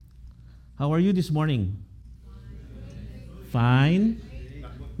How are you this morning? Fine?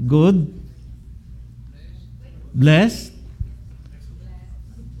 Good? Blessed?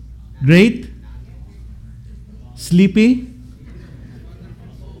 Great? Sleepy?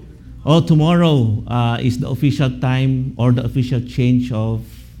 Oh, tomorrow is the official time or the official change of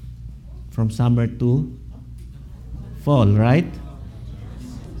from summer to fall, right?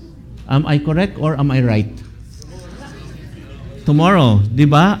 Am I correct or am I right? Tomorrow, di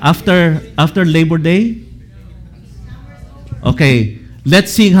ba? After Labor Day? Okay,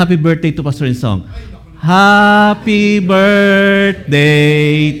 let's sing happy birthday to Pastor in song. Happy birthday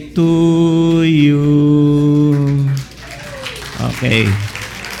to you. Okay.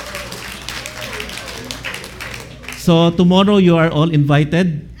 So tomorrow you are all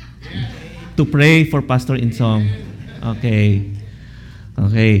invited to pray for Pastor in song. Okay.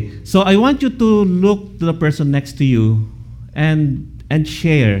 Okay. So I want you to look to the person next to you and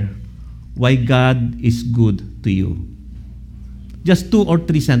share why God is good to you. Just 2 or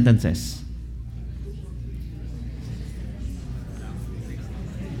 3 sentences.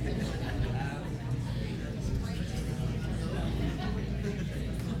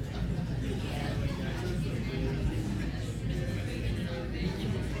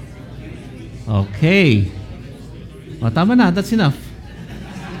 Okay. O, tama na. That's enough.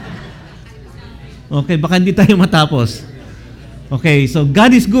 Okay, baka hindi tayo matapos. Okay, so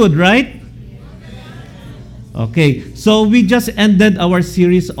God is good, right? Okay, so we just ended our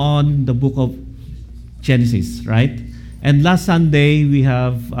series on the book of Genesis, right? And last Sunday, we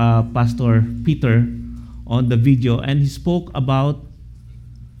have Pastor Peter on the video, and he spoke about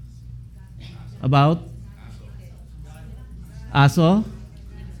Aso.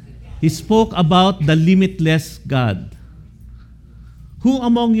 He spoke about the limitless God. Who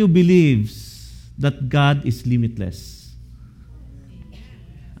among you believes that God is limitless?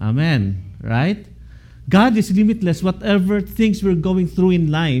 Amen, right? God is limitless. Whatever things we're going through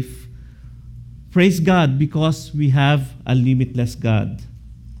in life, praise God because we have a limitless God.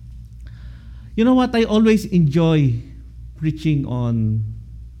 You know what? I always enjoy preaching on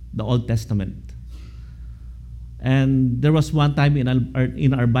the Old Testament. And there was one time in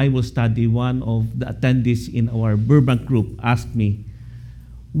our Bible study, one of the attendees in our Burbank group asked me,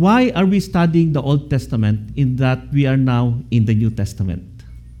 why are we studying the Old Testament in that we are now in the New Testament?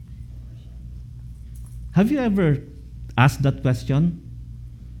 Have you ever asked that question?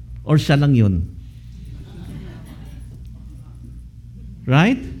 Or siya lang yun?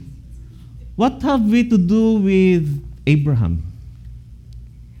 Right? What have we to do with Abraham?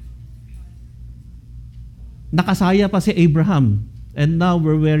 Nakasaya pa si Abraham. And now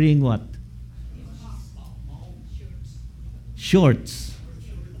we're wearing what? Shorts.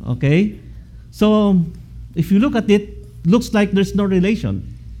 Okay? So, if you look at it, looks like there's no relation.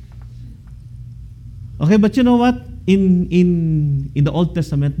 Okay, but you know what? In the Old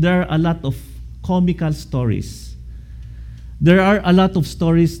Testament, there are a lot of comical stories. There are a lot of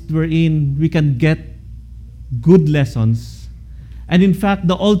stories wherein we can get good lessons. And in fact,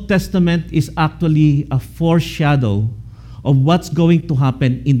 the Old Testament is actually a foreshadow of what's going to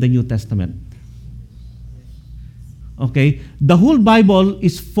happen in the New Testament. Okay? The whole Bible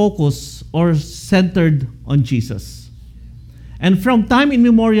is focused or centered on Jesus. And from time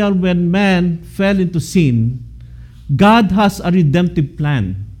immemorial, when man fell into sin, God has a redemptive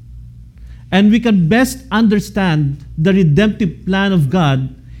plan. And we can best understand the redemptive plan of God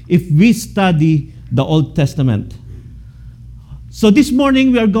if we study the Old Testament. So this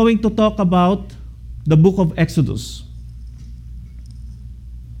morning, we are going to talk about the book of Exodus.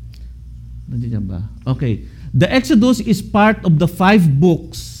 Nandiyan ba? Okay. The Exodus is part of the 5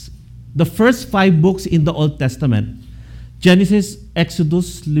 books, the first 5 books in the Old Testament. Genesis,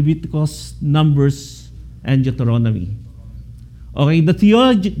 Exodus, Leviticus, Numbers, and Deuteronomy. Okay,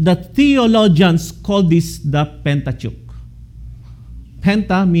 the theologians call this the Pentateuch.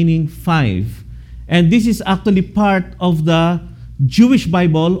 Penta meaning 5. And this is actually part of the Jewish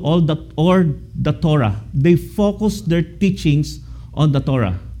Bible or the Torah. They focus their teachings on the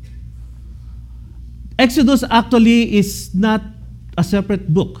Torah. Exodus actually is not a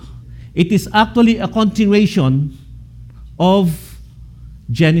separate book. It is actually a continuation of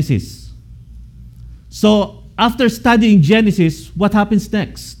Genesis. So, after studying Genesis, what happens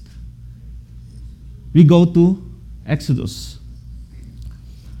next? We go to Exodus.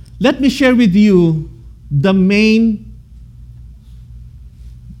 Let me share with you the main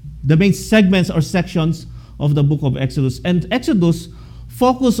segments or sections of the book of Exodus. And Exodus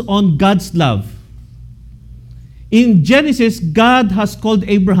focus on God's love. In Genesis, God has called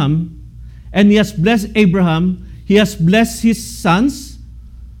Abraham, and He has blessed Abraham. He has blessed his sons.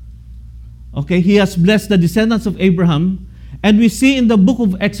 Okay, He has blessed the descendants of Abraham. And we see in the book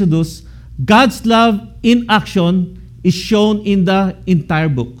of Exodus, God's love in action is shown in the entire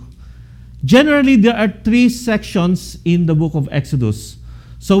book. Generally, there are three sections in the book of Exodus.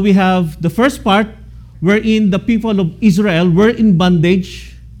 So we have the first part, wherein the people of Israel were in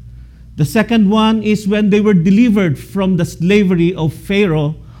bondage. The second one is when they were delivered from the slavery of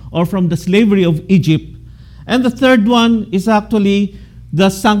Pharaoh or from the slavery of Egypt. And the third one is actually the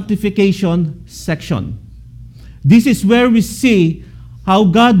sanctification section. This is where we see how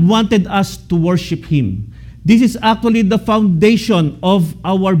God wanted us to worship Him. This is actually the foundation of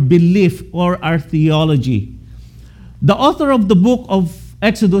our belief or our theology. The author of the book of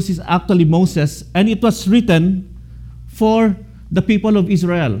Exodus is actually Moses, and it was written for the people of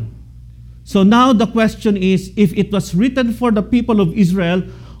Israel. So now the question is, if it was written for the people of Israel,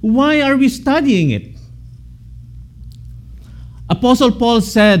 why are we studying it? Apostle Paul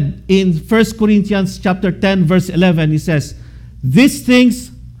said in 1 Corinthians chapter 10, verse 11, he says, "These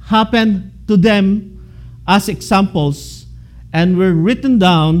things happened to them as examples and were written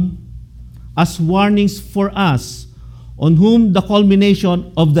down as warnings for us, on whom the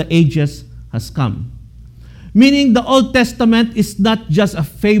culmination of the ages has come." Meaning the Old Testament is not just a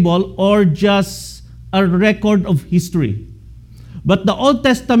fable or just a record of history, but the Old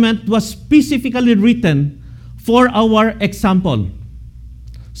Testament was specifically written for our example,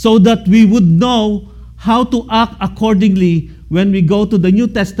 so that we would know how to act accordingly when we go to the New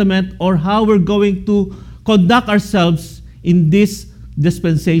Testament, or how we're going to conduct ourselves in this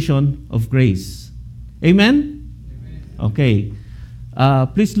dispensation of grace. Amen? Okay.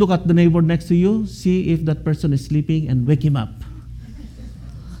 Please look at the neighbor next to you. See if that person is sleeping and wake him up.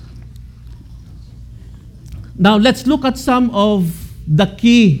 Now, let's look at some of the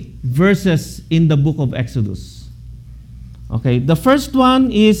key verses in the book of Exodus. Okay, the first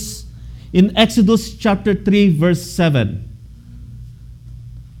one is in Exodus chapter 3, verse 7.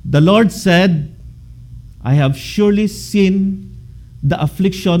 The Lord said, "I have surely seen the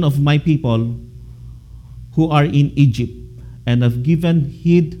affliction of my people who are in Egypt, and have given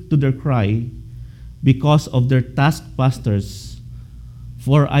heed to their cry because of their taskmasters,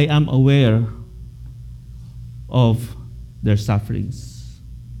 for I am aware of their sufferings."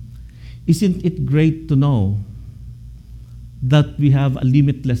 Isn't it great to know that we have a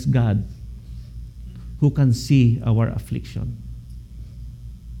limitless God who can see our affliction?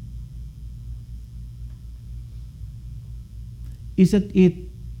 Isn't it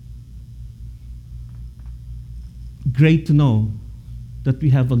great to know that we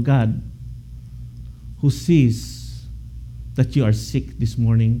have a God who sees that you are sick this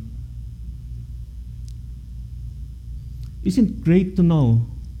morning? Isn't it great to know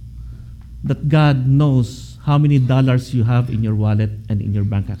that God knows how many dollars you have in your wallet and in your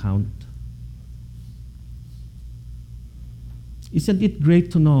bank account? Isn't it great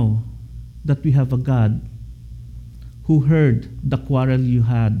to know that we have a God who heard the quarrel you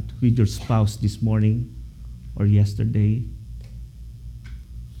had with your spouse this morning or yesterday?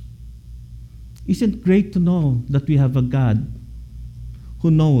 Isn't it great to know that we have a God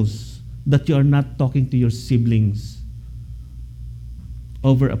who knows that you are not talking to your siblings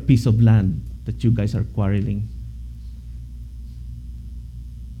over a piece of land that you guys are quarreling?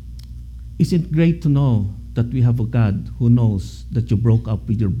 Isn't it great to know that we have a God who knows that you broke up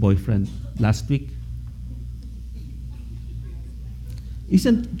with your boyfriend last week?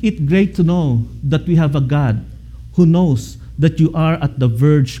 Isn't it great to know that we have a God who knows that you are at the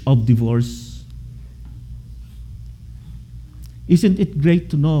verge of divorce? Isn't it great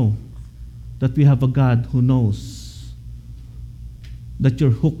to know that we have a God who knows that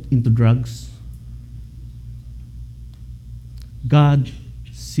you're hooked into drugs? God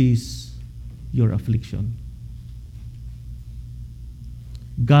sees your affliction.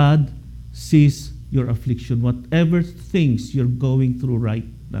 God sees your affliction. Whatever things you're going through right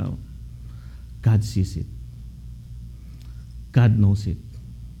now, God sees it. God knows it.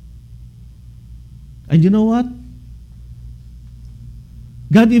 And you know what?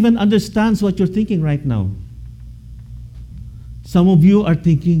 God even understands what you're thinking right now. Some of you are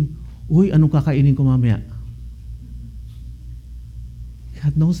thinking, "Uy, anong kakainin ko mamaya?"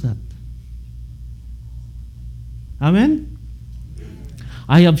 God knows that. Amen?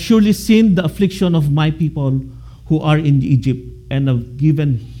 "I have surely seen the affliction of my people who are in Egypt, and have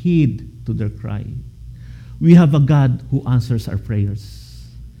given heed to their cry." We have a God who answers our prayers.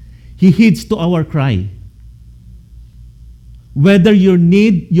 He heeds to our cry. Whether your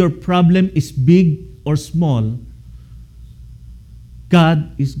need, your problem is big or small,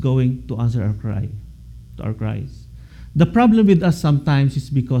 God is going to answer our cry, to our cries. The problem with us sometimes is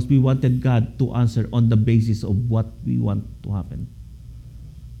because we wanted God to answer on the basis of what we want to happen.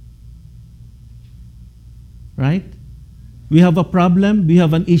 Right? We have a problem, we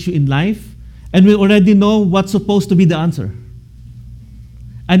have an issue in life, and we already know what's supposed to be the answer.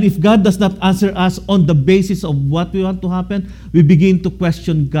 And if God does not answer us on the basis of what we want to happen, we begin to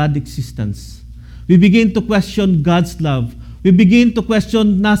question God's existence. We begin to question God's love. We begin to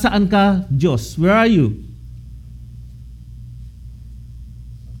question, nasaan ka, Diyos? Where are you?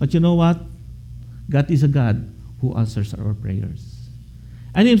 But you know what? God is a God who answers our prayers.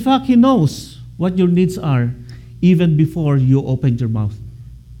 And in fact, He knows what your needs are even before you open your mouth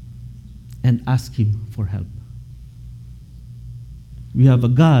and ask Him for help. We have a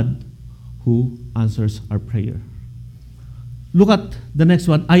God who answers our prayer. Look at the next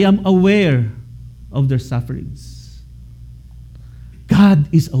one. I am aware of their sufferings.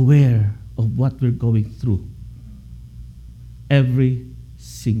 God is aware of what we're going through every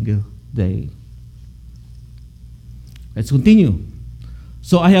single day. Let's continue.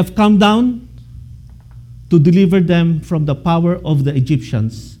 So I have come down to deliver them from the power of the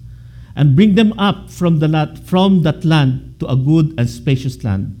Egyptians and bring them up from that land to a good and spacious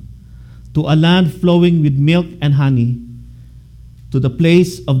land, to a land flowing with milk and honey, to the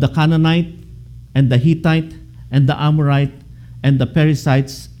place of the Canaanite and the Hittite and the Amorite and the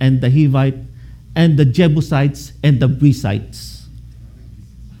Perizzites and the Hivite and the Jebusites and the Busites.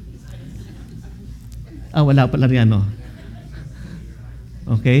 Wala pala riyan, no?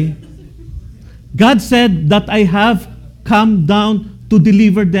 Okay? God said that I have come down to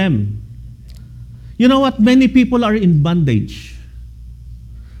deliver them. You know what? Many people are in bondage.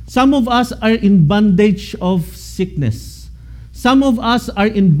 Some of us are in bondage of sickness. Some of us are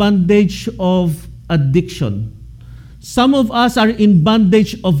in bondage of addiction. Some of us are in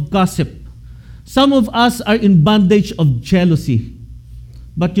bondage of gossip. Some of us are in bondage of jealousy.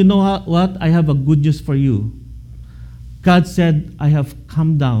 But you know what? I have a good news for you. God said, I have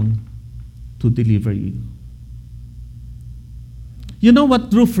come down to deliver you. You know what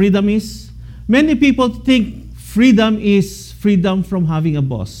true freedom is? Many people think freedom is freedom from having a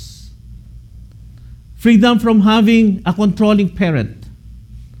boss, freedom from having a controlling parent,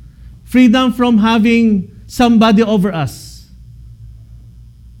 freedom from having somebody over us.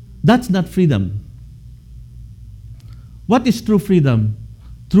 That's not freedom. What is true freedom?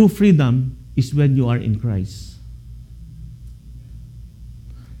 True freedom is when you are in Christ.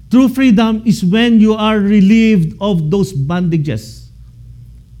 True freedom is when you are relieved of those bondages.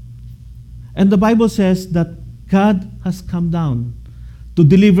 And the Bible says that God has come down to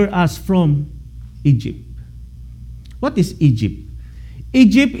deliver us from Egypt. What is Egypt?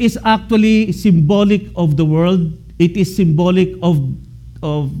 Egypt is actually symbolic of the world. It is symbolic of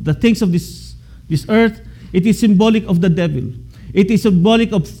the things of this earth. It is symbolic of the devil. It is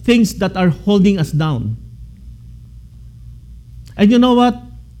symbolic of things that are holding us down. And you know what?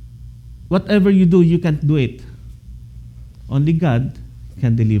 Whatever you do, you can't do it. Only God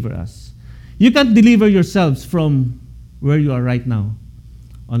can deliver us. You can't deliver yourselves from where you are right now.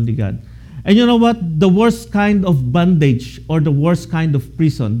 Only God. And you know what? The worst kind of bondage or the worst kind of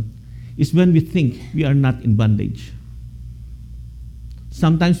prison is when we think we are not in bondage.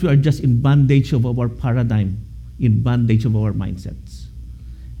 Sometimes we are just in bondage of our paradigm, in bondage of our mindsets.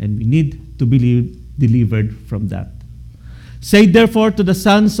 And we need to be delivered from that. Say therefore to the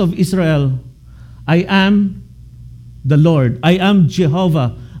sons of Israel, I am the Lord, I am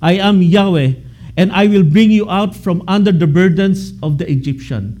Jehovah, I am Yahweh, and I will bring you out from under the burdens of the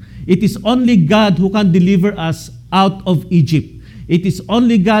Egyptian. It is only God who can deliver us out of Egypt. It is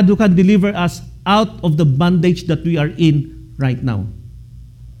only God who can deliver us out of the bondage that we are in right now.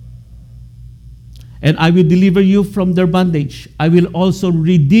 And I will deliver you from their bondage. I will also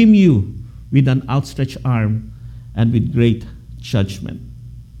redeem you with an outstretched arm and with great judgment.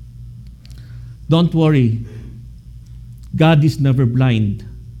 Don't worry. God is never blind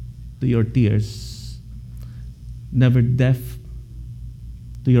to your tears, never deaf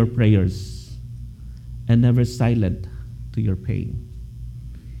to your prayers, and never silent to your pain.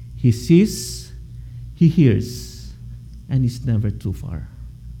 He sees, He hears, and is never too far.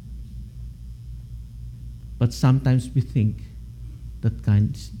 But sometimes we think that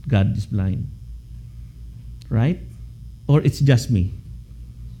God is blind. Right? Or it's just me.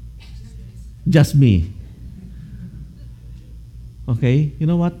 Just me. Okay? You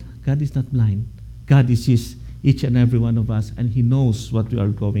know what? God is not blind. God sees each and every one of us, and He knows what we are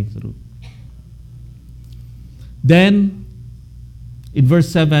going through. Then, in verse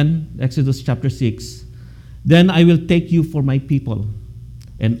 7, Exodus chapter 6, then I will take you for my people,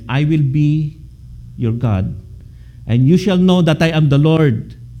 and I will be your God, And you shall know that I am the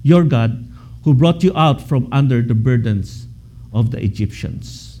Lord your God, who brought you out from under the burdens of the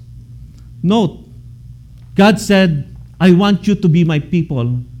Egyptians. Note, God said, I want you to be my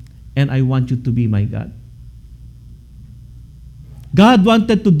people, and I want you to be my God. God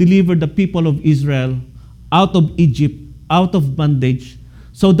wanted to deliver the people of Israel out of Egypt, out of bondage,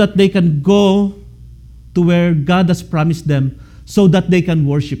 so that they can go to where God has promised them, so that they can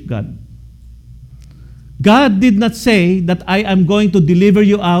worship God. God did not say that I am going to deliver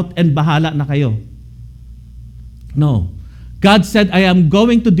you out and bahala na kayo. No. God said, I am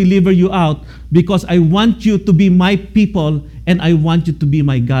going to deliver you out because I want you to be my people and I want you to be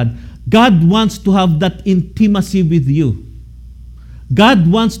my God. God wants to have that intimacy with you.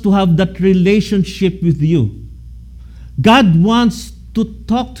 God wants to have that relationship with you. God wants to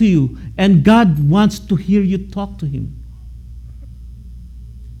talk to you, and God wants to hear you talk to Him.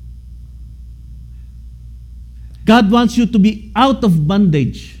 God wants you to be out of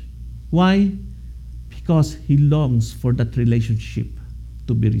bondage. Why? Because He longs for that relationship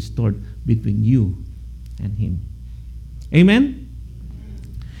to be restored between you and Him. Amen?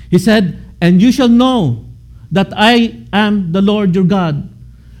 He said, and you shall know that I am the Lord your God.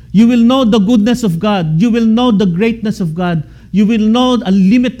 You will know the goodness of God. You will know the greatness of God. You will know a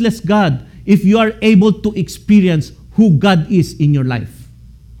limitless God if you are able to experience who God is in your life.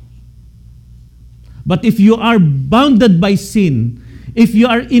 But if you are bounded by sin, if you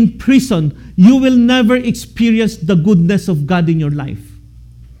are in prison, you will never experience the goodness of God in your life.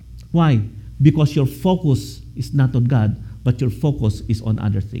 Why? Because your focus is not on God, but your focus is on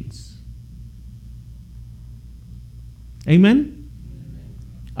other things. Amen?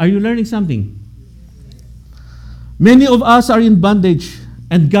 Are you learning something? Many of us are in bondage,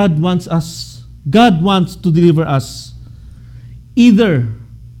 and God wants to deliver us. Either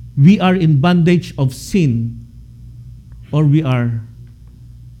we are in bondage of sin, or we are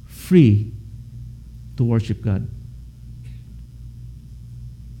free to worship God.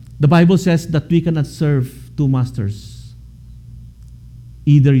 The Bible says that we cannot serve two masters.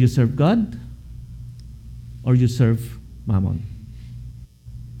 Either you serve God, or you serve Mammon.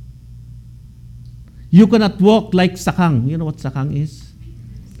 You cannot walk like sakang. You know what sakang is?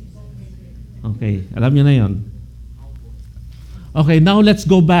 Okay, alam niyo na yon. Okay, now let's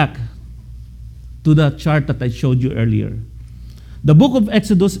go back to the chart that I showed you earlier. The book of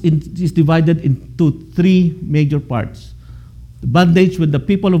Exodus is divided into three major parts. The bondage, when the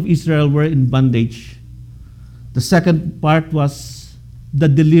people of Israel were in bondage. The second part was the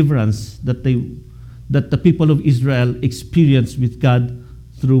deliverance that the people of Israel experienced with God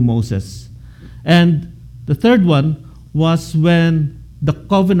through Moses. And the third one was when the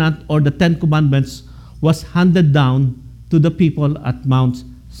covenant or the 10 commandments was handed down to the people at Mount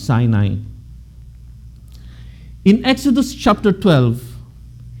Sinai. In Exodus chapter 12,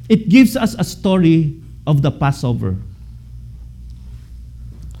 it gives us a story of the Passover.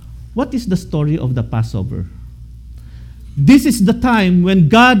 What is the story of the Passover? This is the time when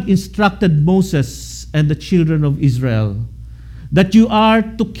God instructed Moses and the children of Israel that you are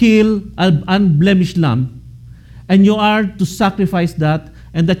to kill an unblemished lamb, and you are to sacrifice that,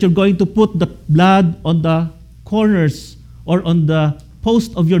 and that you're going to put the blood on the corners or on the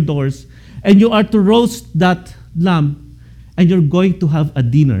post of your doors, and you are to roast that lamb, and you're going to have a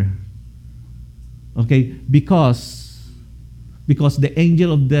dinner. Okay? Because the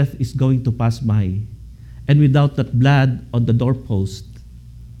angel of death is going to pass by, and without that blood on the doorpost,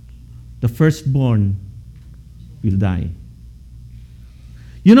 the firstborn will die.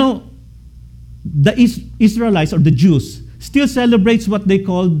 You know, the Israelites or the Jews still celebrates what they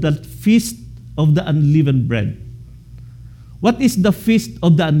call the Feast of the Unleavened Bread. What is the Feast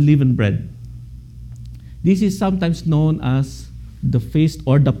of the Unleavened Bread? This is sometimes known as the Feast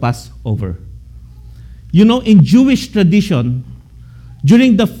or the Passover. You know, in Jewish tradition,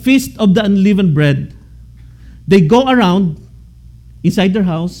 during the Feast of the Unleavened Bread, they go around inside their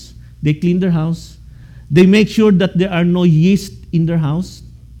house, they clean their house, they make sure that there are no yeast in their house,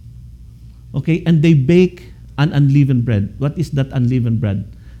 okay, and they bake an unleavened bread. What is that unleavened bread?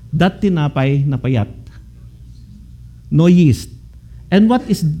 That tinapay na payat. No yeast. And what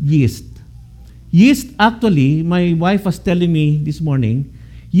is yeast? Yeast actually, my wife was telling me this morning,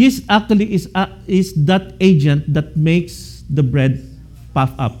 yeast actually is that agent that makes the bread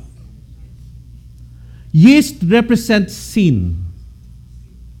puff up. Yeast represents sin.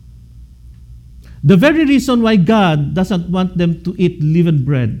 The very reason why God doesn't want them to eat leavened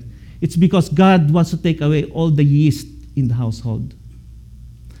bread, it's because God wants to take away all the yeast in the household.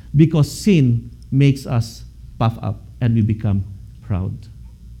 Because sin makes us puff up and we become proud.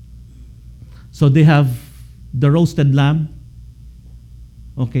 So they have the roasted lamb,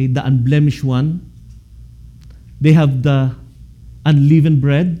 okay, the unblemished one. They have the unleavened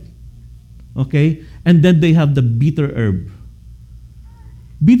bread, okay, and then they have the bitter herb.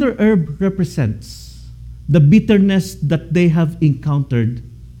 Bitter herb represents the bitterness that they have encountered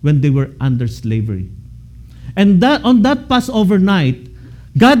when they were under slavery. And that on that Passover night,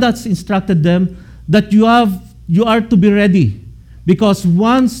 God has instructed them that you are to be ready, because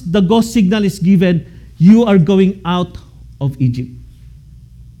once the go signal is given, you are going out of Egypt.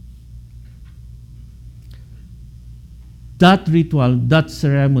 That ritual, that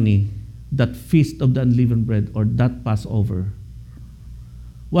ceremony, that feast of the unleavened bread, or that Passover,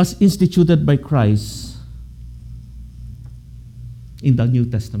 was instituted by Christ in the New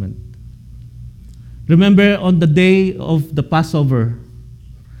Testament. Remember, on the day of the Passover,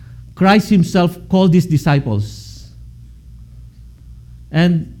 Christ himself called his disciples.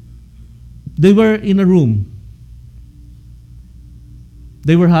 And they were in a room.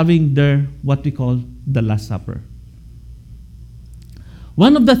 They were having their, what we call, the Last Supper.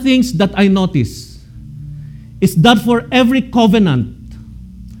 One of the things that I notice is that for every covenant,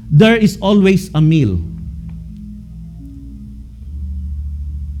 there is always a meal.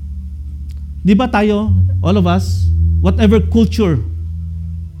 Di ba tayo, all of us, whatever culture,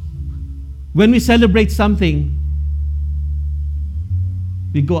 when we celebrate something,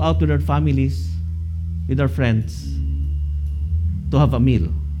 we go out with our families, with our friends, to have a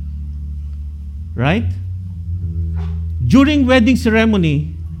meal. Right? During wedding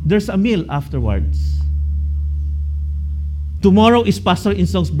ceremony, there's a meal afterwards. Tomorrow is Pastor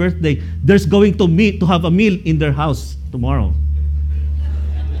Insong's birthday. There's going to have a meal in their house tomorrow.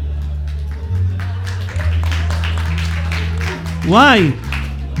 Why?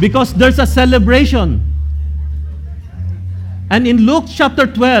 Because there's a celebration. And in Luke chapter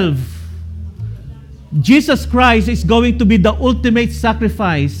 12, Jesus Christ is going to be the ultimate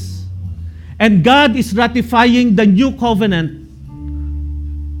sacrifice. And God is ratifying the new covenant,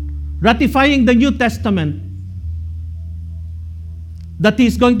 ratifying the New Testament, that He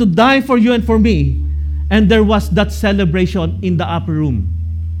is going to die for you and for me. And there was that celebration in the upper room.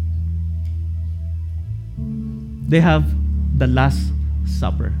 They have the Last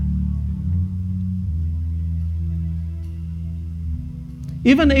Supper.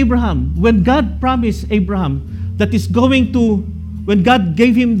 Even Abraham, when God promised Abraham that he's going to, when God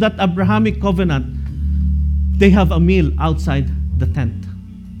gave him that Abrahamic covenant, they have a meal outside the tent.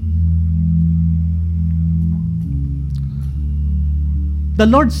 The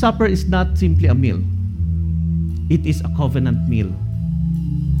Lord's Supper is not simply a meal. It is a covenant meal,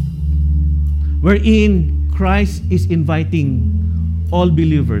 wherein Christ is inviting all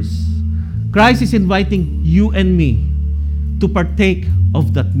believers. Christ is inviting you and me to partake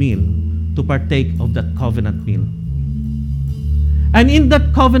of that meal, to partake of that covenant meal. And in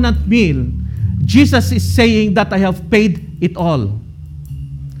that covenant meal, Jesus is saying that I have paid it all.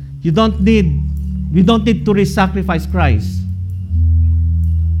 We don't need to re-sacrifice Christ.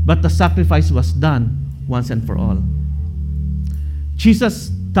 But the sacrifice was done once and for all. Jesus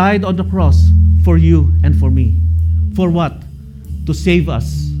died on the cross for you and for me. For what? To save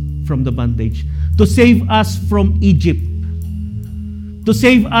us from the bondage. To save us from Egypt. To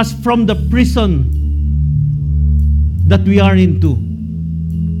save us from the prison that we are into.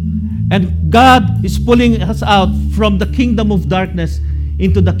 And God is pulling us out from the kingdom of darkness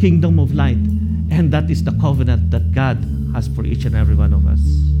into the kingdom of light. And that is the covenant that God has for each and every one of us.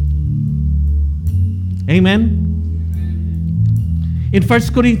 Amen? In 1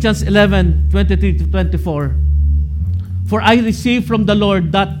 Corinthians 11, 23 to 24, for I received from the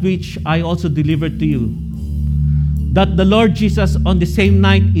Lord that which I also delivered to you, that the Lord Jesus, on the same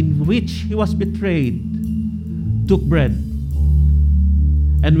night in which he was betrayed, took bread.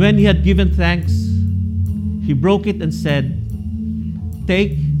 And when he had given thanks, he broke it and said,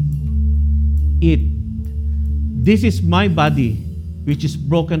 "Take, eat. This is my body, which is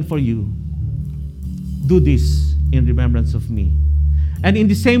broken for you. Do this in remembrance of me." And in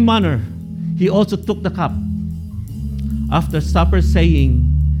the same manner, he also took the cup after supper, saying,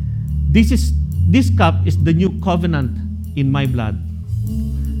 This cup is the new covenant in my blood.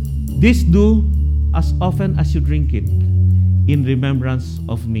 This do as often as you drink it in remembrance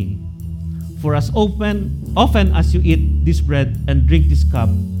of me. For as often as you eat this bread and drink this cup,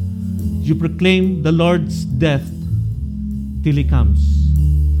 you proclaim the Lord's death till he comes.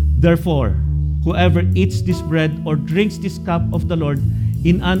 Therefore, whoever eats this bread or drinks this cup of the Lord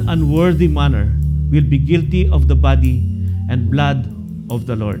in an unworthy manner will be guilty of the body and blood of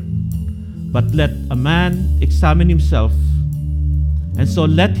the Lord. But let a man examine himself, and so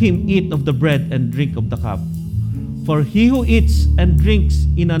let him eat of the bread and drink of the cup. For he who eats and drinks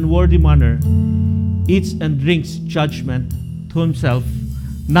in unworthy manner eats and drinks judgment to himself,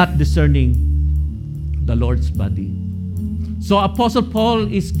 not discerning the Lord's body. So Apostle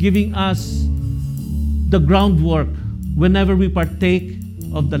Paul is giving us the groundwork whenever we partake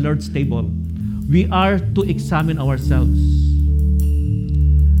of the Lord's table. We are to examine ourselves.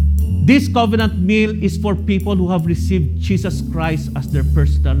 This covenant meal is for people who have received Jesus Christ as their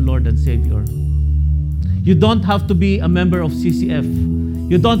personal Lord and Savior. You don't have to be a member of CCF.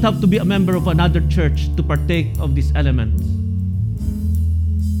 You don't have to be a member of another church to partake of these elements.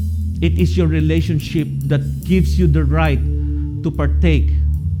 It is your relationship that gives you the right to partake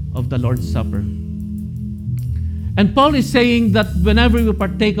of the Lord's Supper. And Paul is saying that whenever we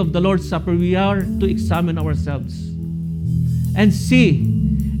partake of the Lord's Supper, we are to examine ourselves and see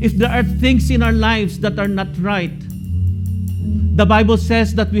if there are things in our lives that are not right. The Bible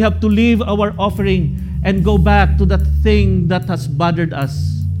says that we have to leave our offering and go back to that thing that has bothered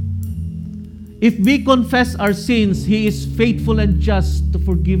us. If we confess our sins, He is faithful and just to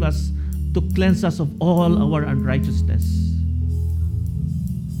forgive us, to cleanse us of all our unrighteousness.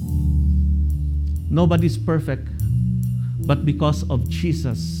 Nobody's perfect, but because of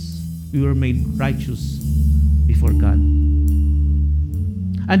Jesus, we were made righteous before God.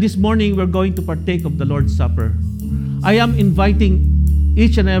 And this morning, we're going to partake of the Lord's Supper. I am inviting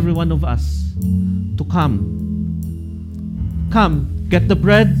each and every one of us to come. Come, get the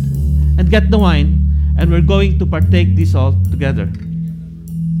bread and get the wine, and we're going to partake this all together.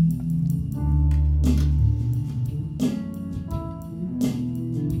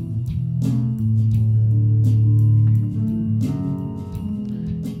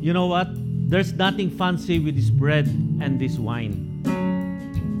 You know what? There's nothing fancy with this bread and this wine.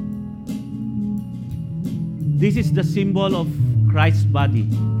 This is the symbol of Christ's body.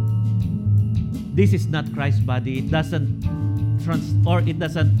 This is not Christ's body. It doesn't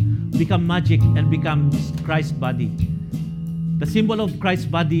become magic and becomes Christ's body. The symbol of Christ's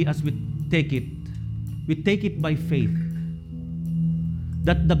body, as we take it by faith.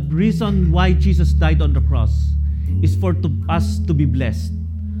 That the reason why Jesus died on the cross is for us to be blessed.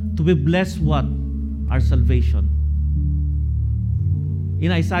 To be blessed what? Our salvation.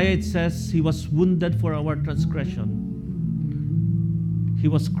 In Isaiah it says, He was wounded for our transgression. He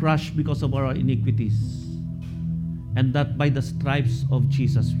was crushed because of our iniquities. And that by the stripes of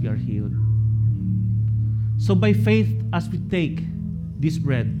Jesus we are healed. So by faith, as we take this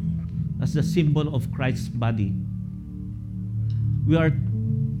bread as the symbol of Christ's body, we are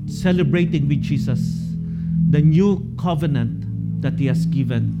celebrating with Jesus the new covenant that He has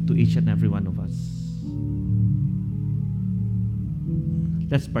given to each and every one of us.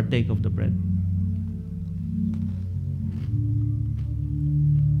 Let's partake of the bread.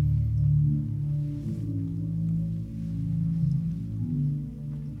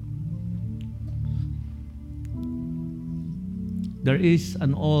 There is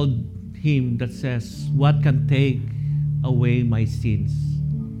an old hymn that says, "What can take away my sins?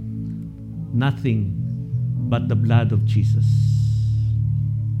 Nothing but the blood of Jesus.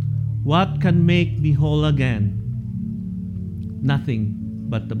 What can make me whole again? Nothing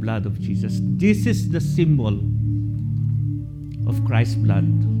but the blood of Jesus." This is the symbol of Christ's blood.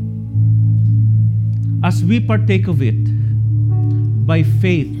 As we partake of it, by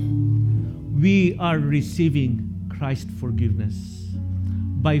faith, we are receiving Christ's forgiveness.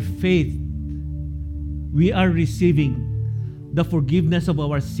 By faith, we are receiving the forgiveness of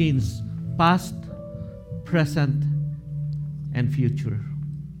our sins, past, present, and future.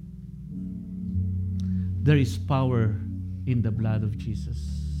 There is power in the blood of Jesus.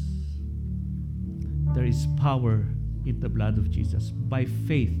 There is power in the blood of Jesus. By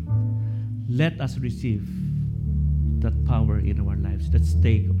faith, let us receive that power in our lives. Let's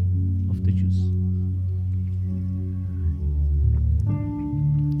take of the juice.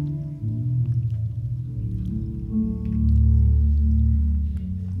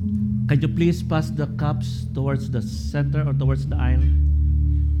 Can you please pass the cups towards the center or towards the aisle?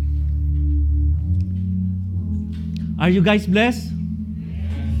 Are you guys blessed?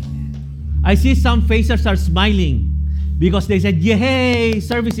 I see some faces are smiling because they said, "Yay,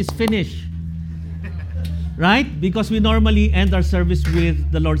 service is finished." Right? Because we normally end our service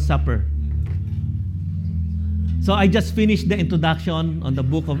with the Lord's Supper. So I just finished the introduction on the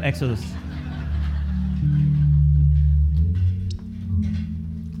book of Exodus.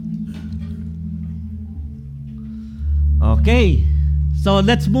 Okay, so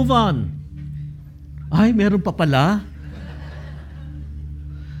let's move on. Ay, meron pa pala.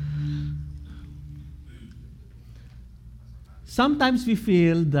 Sometimes we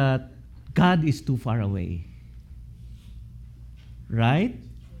feel that God is too far away. Right?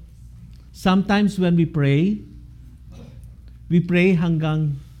 Sometimes when we pray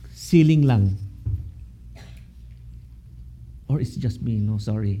hanggang ceiling lang. Or it's just me. No,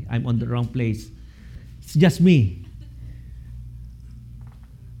 sorry. I'm on the wrong place. It's just me.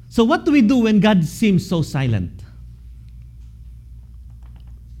 So what do we do when God seems so silent?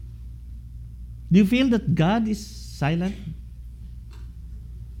 Do you feel that God is silent?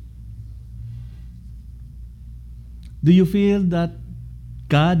 Do you feel that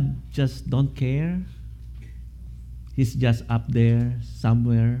God just don't care? He's just up there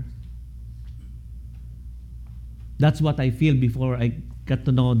somewhere. That's what I feel before I got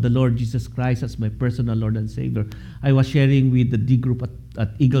to know the Lord Jesus Christ as my personal Lord and Savior. I was sharing with the D group at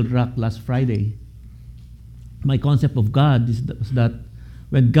Eagle Rock last Friday. My concept of God is that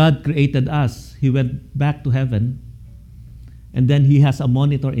when God created us, He went back to heaven, and then He has a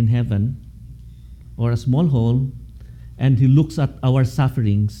monitor in heaven, or a small hole, and He looks at our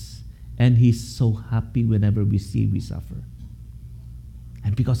sufferings, and He's so happy whenever we see we suffer.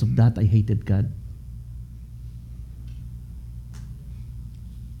 And because of that, I hated God.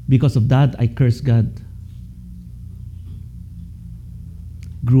 Because of that, I cursed God.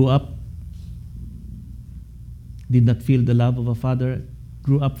 Grew up, did not feel the love of a father,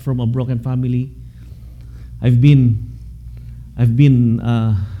 grew up from a broken family. I've been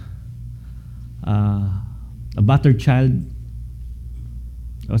a battered child.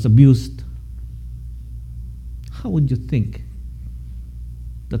 I was abused. How would you think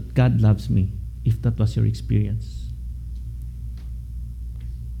that God loves me if that was your experience?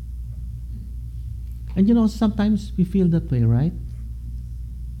 And you know, sometimes we feel that way, right?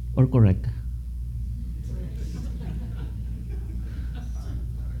 Or correct?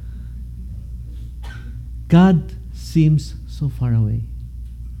 God seems so far away.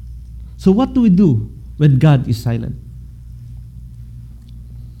 So what do we do when God is silent?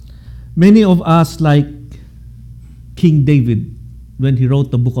 Many of us, like King David, when he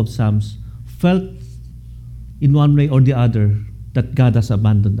wrote the book of Psalms, felt in one way or the other that God has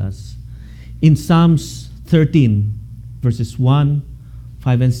abandoned us. In Psalms 13, verses 1,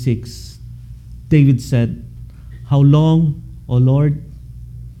 5, and 6, David said, "How long, O Lord,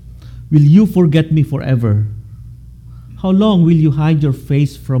 will you forget me forever? How long will you hide your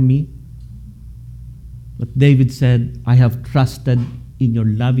face from me?" But David said, "I have trusted in your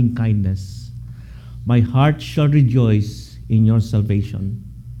loving kindness. My heart shall rejoice in your salvation.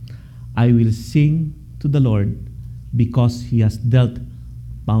 I will sing to the Lord because he has dealt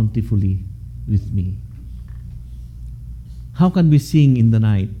bountifully with me." How can we sing in the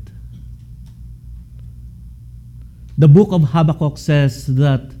night? The book of Habakkuk says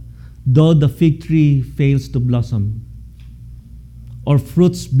that though the fig tree fails to blossom or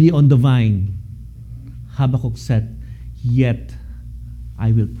fruits be on the vine, Habakkuk said, "Yet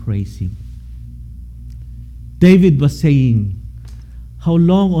I will praise him." David was saying, "How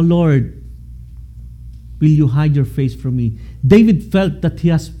long, O Lord, will you hide your face from me?" David felt that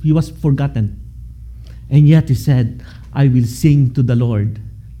he was forgotten. And yet he said, "I will sing to the Lord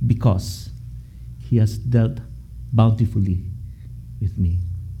because he has dealt bountifully with me."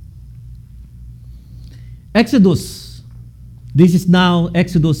 Exodus. This is now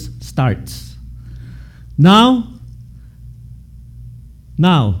Exodus starts. Now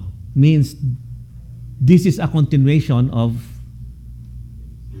means this is a continuation of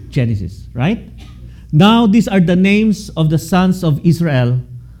Genesis, right? Now these are the names of the sons of Israel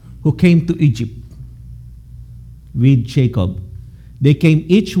who came to Egypt with Jacob. They came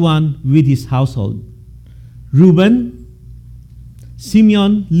each one with his household: Reuben,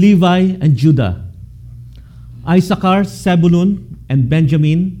 Simeon, Levi, and Judah; Issachar, Zebulun, and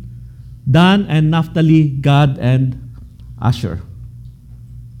Benjamin; Dan and Naphtali, Gad, and Asher.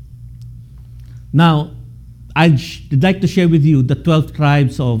 Now, I'd like to share with you the 12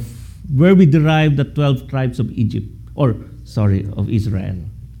 tribes of where we derive the 12 tribes of Egypt, of Israel.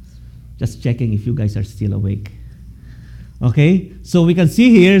 Just checking if you guys are still awake. Okay, so we can see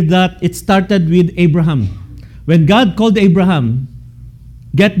here that it started with Abraham. When God called Abraham,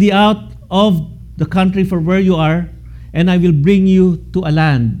 "Get thee out of the country for where you are, and I will bring you to a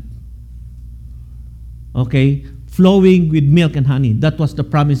land, okay, flowing with milk and honey." That was the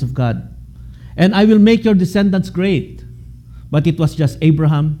promise of God. "And I will make your descendants great." But it was just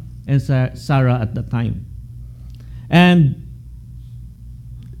Abraham and Sarah at the time. And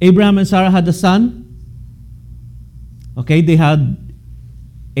Abraham and Sarah had a son. Okay, they had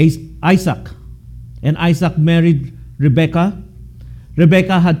Isaac. And Isaac married Rebekah.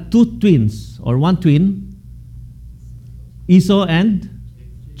 Rebekah had two twins, or one twin, Esau and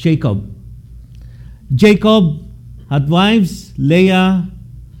Jacob. Jacob had wives, Leah,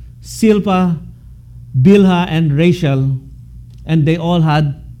 Silpah, Bilhah, and Rachel, and they all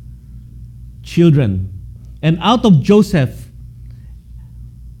had children. And out of Joseph,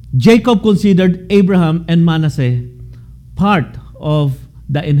 Jacob considered Abraham and Manasseh part of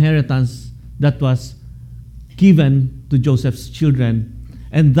the inheritance that was given to Joseph's children,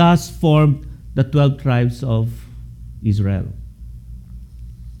 and thus formed the 12 tribes of Israel.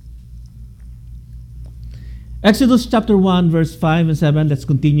 Exodus chapter 1, verse 5 and 7, let's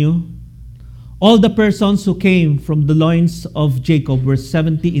continue. All the persons who came from the loins of Jacob were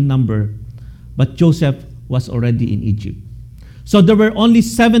 70 in number, but Joseph was already in Egypt. So there were only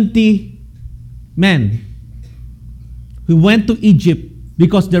 70 men who went to Egypt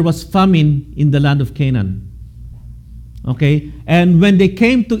because there was famine in the land of Canaan. Okay? And when they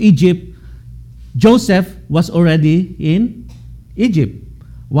came to Egypt, Joseph was already in Egypt.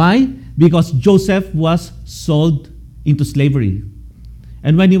 Why? Because Joseph was sold into slavery.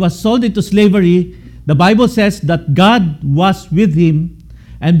 And when he was sold into slavery, the Bible says that God was with him,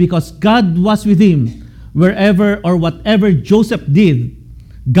 and because God was with him, wherever or whatever Joseph did,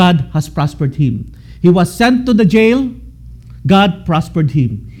 God has prospered him. He was sent to the jail, God prospered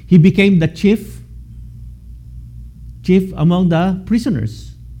him. He became the chief among the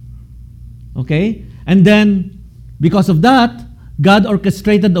prisoners. Okay? And then, because of that, God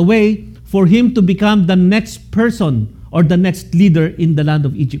orchestrated a way for him to become the next person or the next leader in the land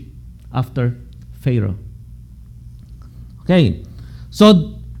of Egypt after Pharaoh. Okay,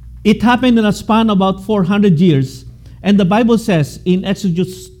 so it happened in a span of about 400 years, and the Bible says in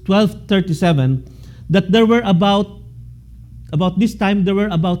Exodus 12:37 that there were about this time there were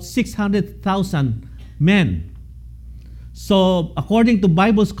about 600,000 men. So according to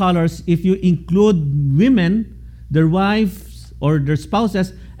Bible scholars, if you include women, their wives or their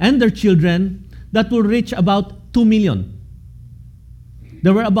spouses, and their children, that will reach about 2 million.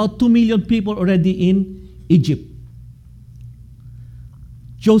 There were about 2 million people already in Egypt.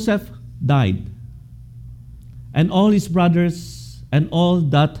 Joseph died, and all his brothers and all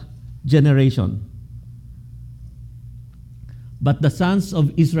that generation. But the sons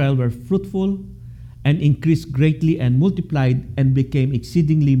of Israel were fruitful and increased greatly and multiplied and became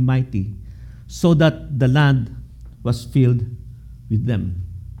exceedingly mighty, so that the land was filled with them.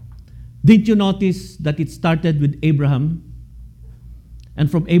 Did you notice that it started with Abraham? And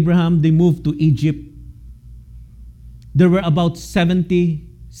from Abraham, they moved to Egypt. There were about 70,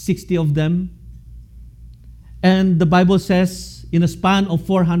 60 of them. And the Bible says, in a span of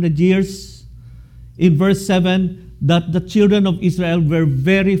 400 years, in verse 7, that the children of Israel were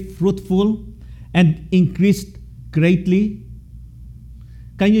very fruitful and increased greatly.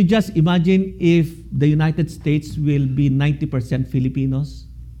 Can you just imagine if the United States will be 90% Filipinos?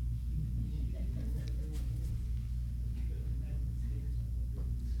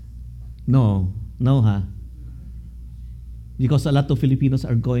 No, huh? Because a lot of Filipinos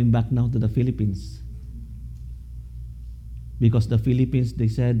are going back now to the Philippines. Because the Philippines, they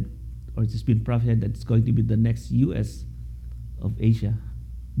said, or it's been prophesied that it's going to be the next US of Asia.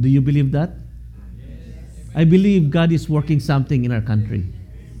 Do you believe that? Yes. I believe God is working something in our country.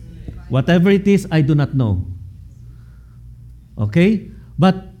 Whatever it is, I do not know. Okay?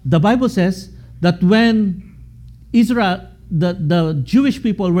 But the Bible says that when Israel, the Jewish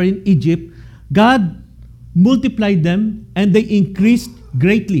people were in Egypt, God multiplied them and they increased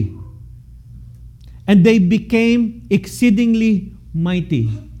greatly. And they became exceedingly mighty.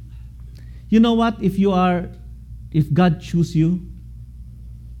 You know what? If God chooses you,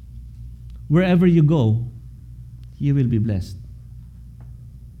 wherever you go, you will be blessed.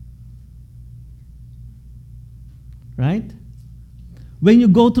 Right? When you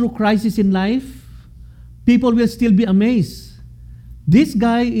go through crisis in life, people will still be amazed. This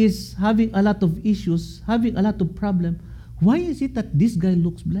guy is having a lot of issues, having a lot of problems. Why is it that this guy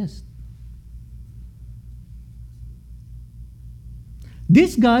looks blessed?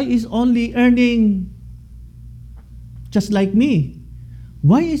 This guy is only earning just like me.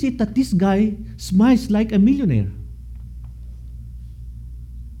 Why is it that this guy smiles like a millionaire?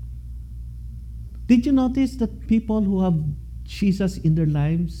 Did you notice that people who have Jesus in their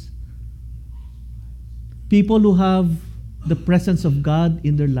lives, people who have the presence of God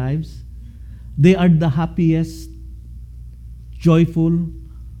in their lives, they are the happiest, joyful,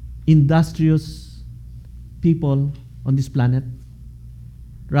 industrious people on this planet?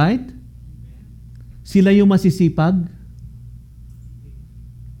 Right? Sila yung masisipag.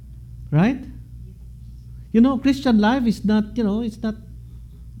 Right? You know, Christian life is not, it's not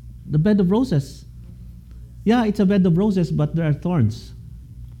the bed of roses. Yeah, it's a bed of roses, but there are thorns.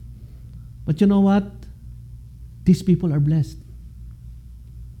 But you know what? These people are blessed.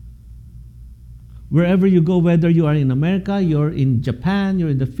 Wherever you go, whether you are in America, you're in Japan, you're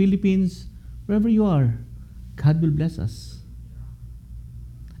in the Philippines, wherever you are, God will bless us.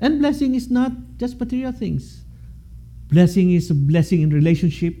 And blessing is not just material things. Blessing is a blessing in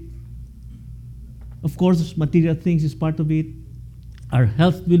relationship. Of course, material things is part of it. Our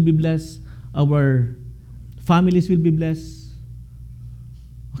health will be blessed. Our families will be blessed.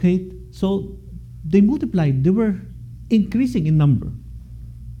 Okay? So, they multiplied. They were increasing in number.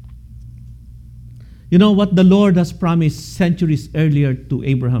 You know what the Lord has promised centuries earlier to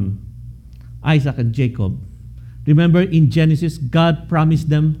Abraham, Isaac, and Jacob. Remember in Genesis, God promised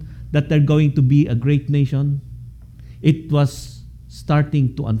them that they're going to be a great nation. It was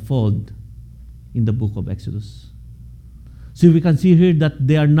starting to unfold in the book of Exodus. So we can see here that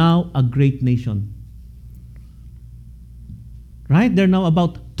they are now a great nation. Right? There are now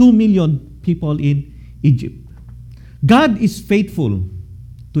about 2 million people in Egypt. God is faithful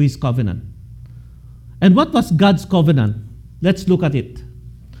to His covenant. And what was God's covenant? Let's look at it.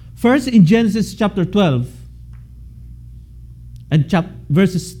 First, in Genesis chapter 12, and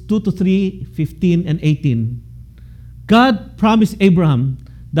verses 2 to 3, 15 and 18, God promised Abraham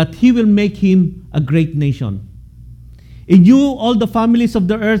that He will make him a great nation. In you, all the families of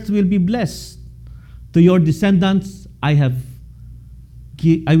the earth will be blessed. To your descendants, I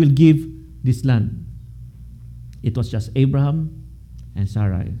will give this land. It was just Abraham and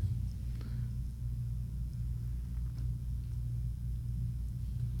Sarai.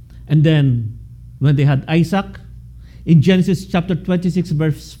 And then, when they had Isaac, in Genesis chapter 26,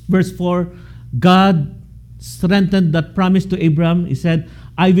 verse 4, God strengthened that promise to Abraham. He said,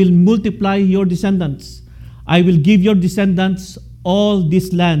 I will multiply your descendants. I will give your descendants all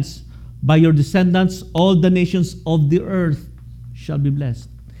these lands. By your descendants, all the nations of the earth shall be blessed.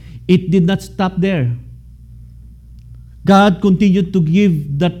 It did not stop there. God continued to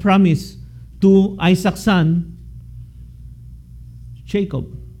give that promise to Isaac's son,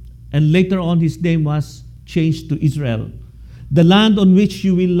 Jacob. And later on, his name was changed to Israel. The land on which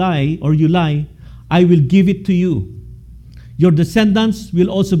you lie, I will give it to you. Your descendants will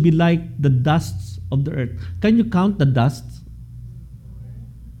also be like the dust of the earth. Can you count the dust?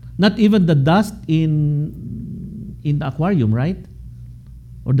 Not even the dust in the aquarium, right?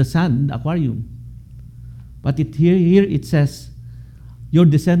 Or the sand in the aquarium. But here it says, your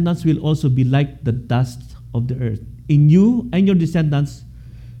descendants will also be like the dust of the earth. In you and your descendants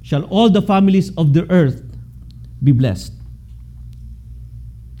shall all the families of the earth be blessed.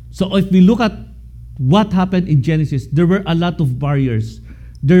 So if we look at what happened in Genesis, there were a lot of barriers.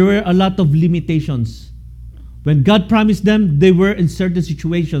 There were a lot of limitations. When God promised them, they were in certain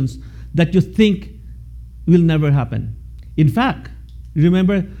situations that you think will never happen. In fact,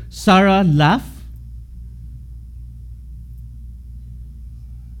 remember Sarah laughed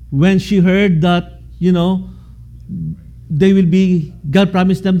when she heard that, God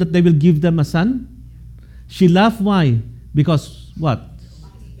promised them that they will give them a son. She laughed. Why? Because what?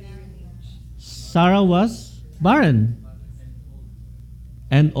 Sarah was barren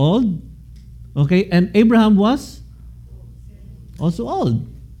and old. Okay, and Abraham was also old.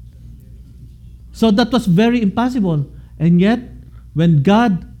 So that was very impossible. And yet, when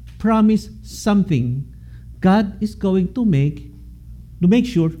God promised something, God is going to make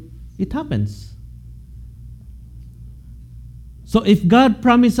sure it happens. So if God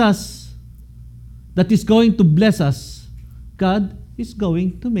promises us that He's going to bless us, God is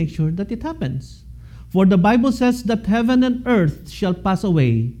going to make sure that it happens. For the Bible says that heaven and earth shall pass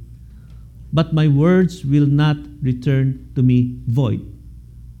away, but my words will not return to me void.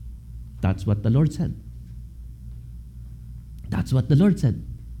 That's what the Lord said. That's what the Lord said.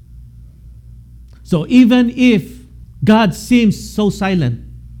 So even if God seems so silent,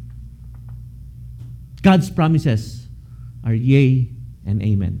 God's promises are yea and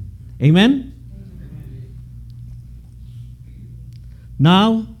amen. Amen?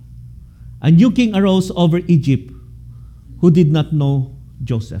 Now, a new king arose over Egypt who did not know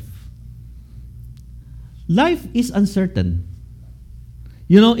Joseph. Life is uncertain.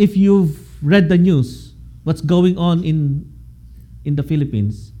 If you've read the news, what's going on in the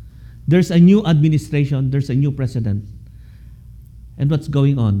Philippines, there's a new administration, there's a new president. And what's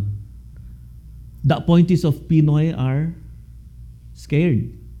going on? The appointees of Pinoy are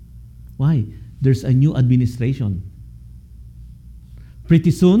scared. Why? There's a new administration.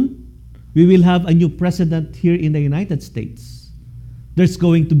 Pretty soon, we will have a new president here in the United States. There's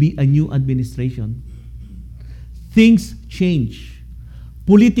going to be a new administration. Things change.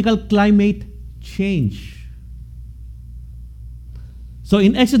 Political climate change. So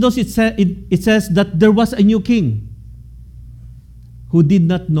in Exodus, it says that there was a new king who did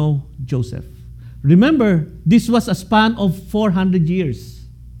not know Joseph. Remember, this was a span of 400 years.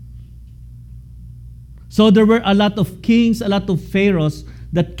 So there were a lot of kings, a lot of pharaohs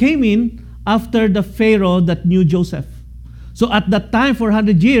that came in after the Pharaoh that knew Joseph. So at that time,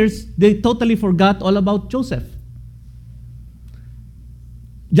 400 years, they totally forgot all about Joseph.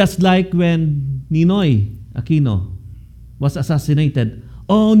 Just like when Ninoy Aquino was assassinated.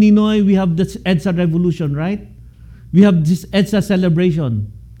 Oh, Ninoy, we have this EDSA revolution, right? We have this EDSA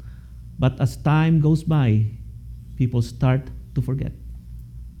celebration. But as time goes by, people start to forget.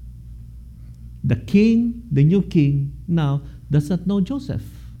 The king, the new king, now does not know Joseph.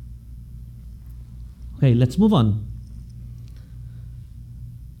 Okay, let's move on.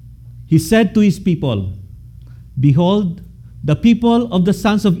 He said to his people, "Behold, the people of the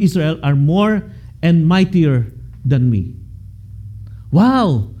sons of Israel are more and mightier than me."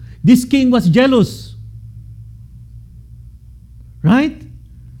 Wow, this king was jealous. Right?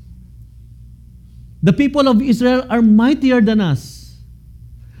 The people of Israel are mightier than us.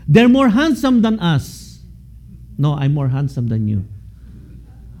 They're more handsome than us. No, I'm more handsome than you.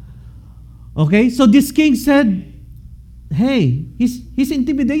 Okay, so this king said, hey, he's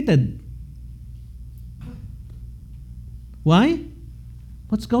intimidated. Why?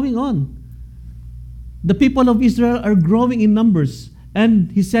 What's going on? The people of Israel are growing in numbers.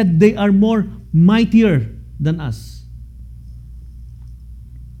 And he said they are more mightier than us.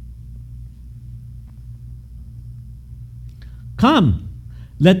 Come,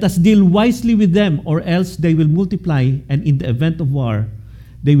 let us deal wisely with them, or else they will multiply, and in the event of war,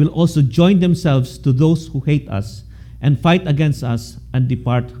 they will also join themselves to those who hate us and fight against us and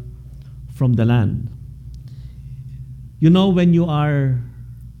depart from the land. You know, when you are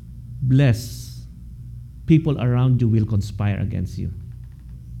blessed, people around you will conspire against you.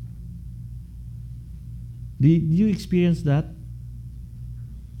 Did you experience that?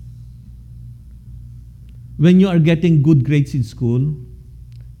 When you are getting good grades in school,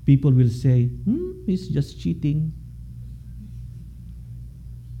 people will say, he's just cheating.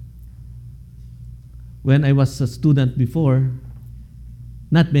 When I was a student before,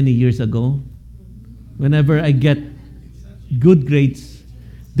 not many years ago, whenever I get good grades,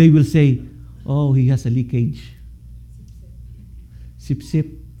 they will say, oh, he has a leakage. Sip, sip.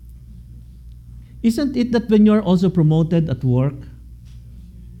 Isn't it that when you're also promoted at work,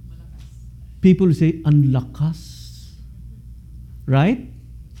 people will say, ang lakas. Right?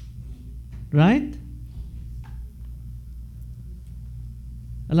 Right?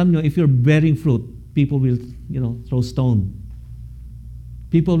 Alam nyo, if you're bearing fruit, people will, throw stone.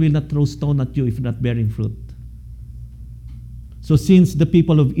 People will not throw stone at you if you're not bearing fruit. So since the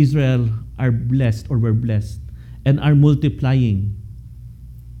people of Israel are blessed or were blessed and are multiplying,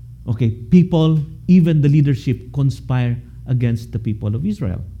 okay, people, even the leadership, conspire against the people of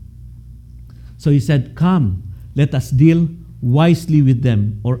Israel. So he said, come, let us deal wisely with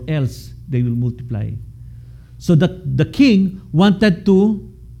them, or else they will multiply. So that the king wanted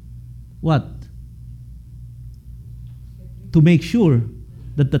to, what? To make sure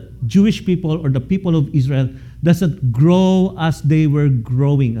that the Jewish people or the people of Israel doesn't grow as they were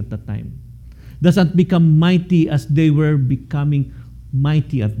growing at that time. Doesn't become mighty as they were becoming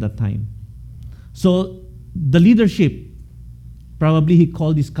mighty at that time. So the leadership, probably he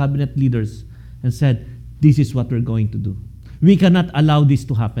called his cabinet leaders and said, this is what we're going to do. We cannot allow this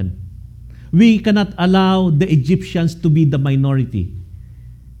to happen. We cannot allow the Egyptians to be the minority.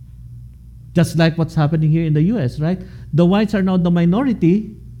 Just like what's happening here in the US, right? The whites are now the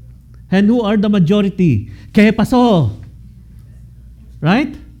minority, and who are the majority? ¿Qué pasó?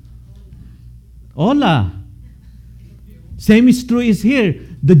 Right? Hola. Same is true is here.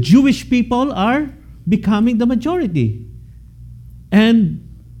 The Jewish people are becoming the majority. And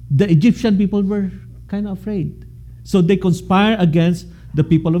the Egyptian people were kind of afraid. So they conspire against the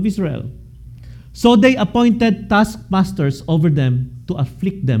people of Israel. So they appointed taskmasters over them to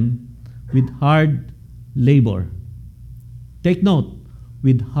afflict them with hard labor. Take note,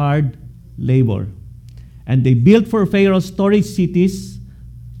 with hard labor. And they built for Pharaoh storage cities,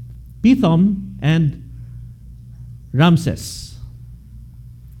 Pithom and Ramses.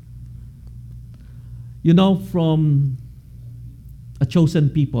 You know, from a chosen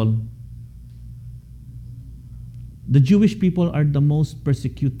people, the Jewish people are the most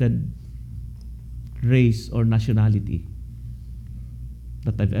persecuted race or nationality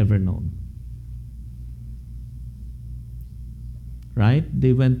that I've ever known. Right?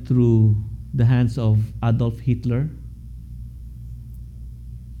 They went through the hands of Adolf Hitler.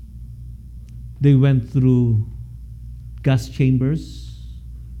 They went through gas chambers.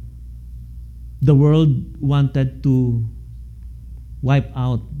 the world wanted to wipe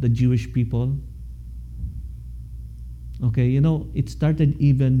out the Jewish people. Okay, you know, it started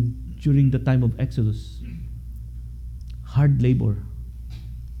even during the time of Exodus. Hard labor.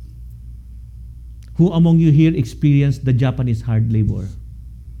 Who among you here experienced the Japanese hard labor?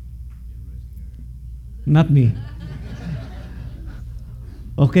 Not me.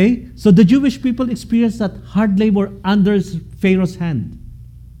 Okay? So the Jewish people experienced that hard labor under Pharaoh's hand.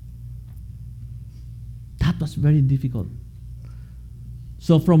 That was very difficult.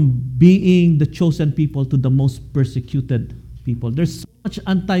 So from being the chosen people to the most persecuted people. There's so much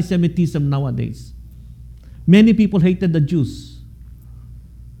anti-Semitism nowadays. Many people hated the Jews.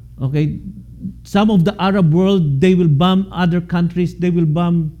 Okay? Some of the Arab world, they will bomb other countries, they will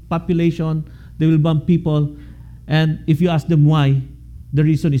bomb population, they will bomb people. And if you ask them why, the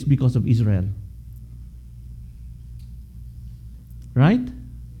reason is because of Israel. Right?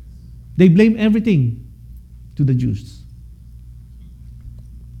 They blame everything to the Jews.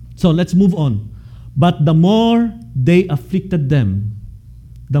 So let's move on. But the more they afflicted them,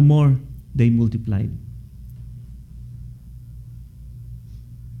 the more they multiplied.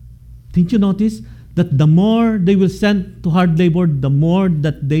 Didn't you notice that the more they will send to hard labor, the more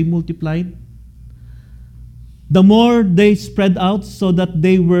that they multiplied? The more they spread out so that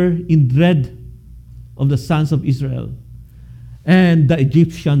they were in dread of the sons of Israel. And the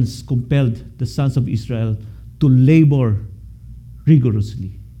Egyptians compelled the sons of Israel to labor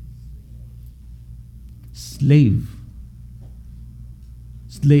rigorously. Slave.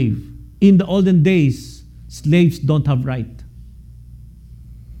 In the olden days, slaves don't have right.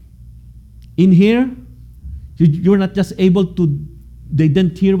 In here, you're not just able to, they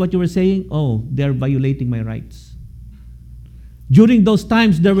didn't hear what you were saying. Oh, they're violating my rights. During those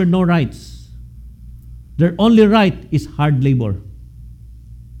times, there were no rights. Their only right is hard labor.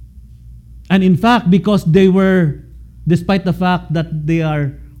 And in fact, because they were, despite the fact that they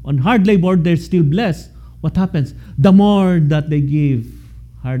are on hard labor, they're still blessed. What happens? The more that they give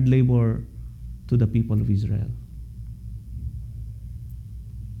hard labor to the people of Israel.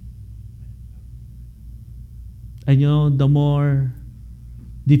 And you know, the more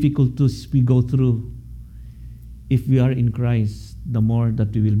difficulties we go through, if we are in Christ, the more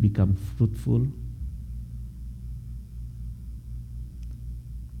that we will become fruitful.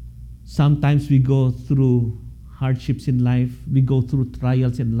 Sometimes we go through hardships in life, we go through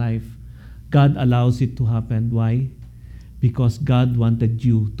trials in life. God allows it to happen. Why? Because God wanted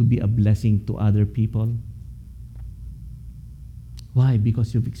you to be a blessing to other people. Why?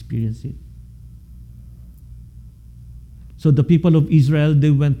 Because you've experienced it. So the people of Israel, they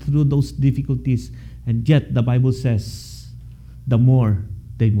went through those difficulties, and yet the Bible says, the more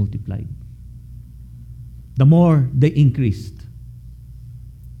they multiplied, the more they increased,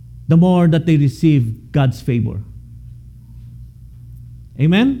 the more that they received God's favor.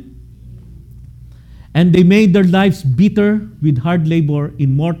 Amen? And they made their lives bitter with hard labor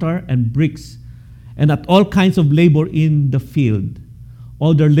in mortar and bricks, and at all kinds of labor in the field,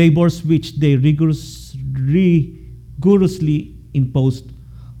 all their labors which they rigorously imposed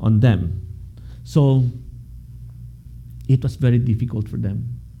on them. So it was very difficult for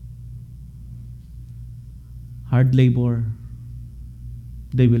them. Hard labor,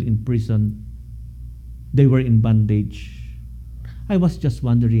 they were in prison, they were in bondage. I was just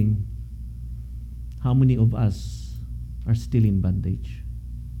wondering, how many of us are still in bondage?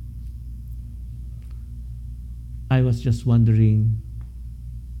 I was just wondering,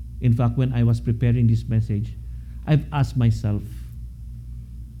 in fact, when I was preparing this message, I've asked myself,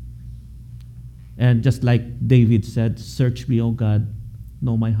 and just like David said, search me, O God,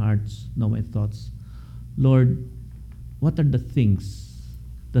 know my hearts, know my thoughts. Lord, what are the things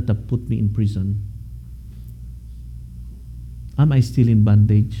that have put me in prison? Am I still in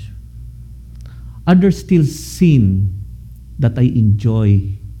bondage? Are there still sin that I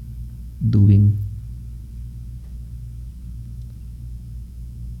enjoy doing?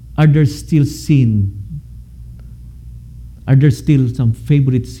 Are there still sin? Are there still some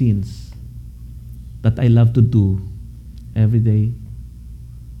favorite sins that I love to do every day?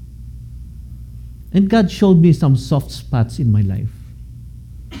 And God showed me some soft spots in my life.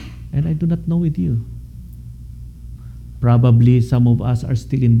 And I do not know with you. Probably some of us are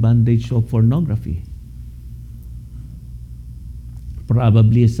still in bondage of pornography.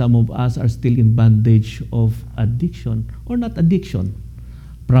 Probably some of us are still in bondage of addiction, or not addiction,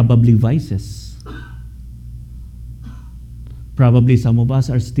 probably vices. Probably some of us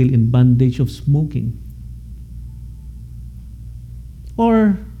are still in bondage of smoking.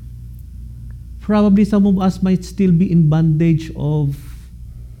 Or probably some of us might still be in bondage of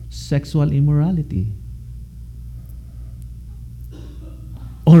sexual immorality.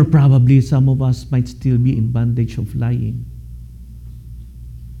 Or probably some of us might still be in bondage of lying.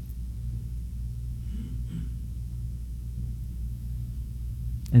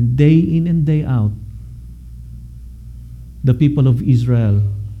 And day in and day out, the people of Israel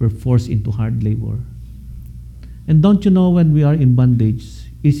were forced into hard labor. And don't you know, when we are in bondage,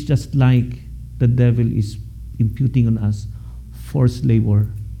 it's just like the devil is imputing on us forced labor.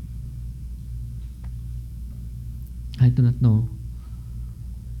 I do not know.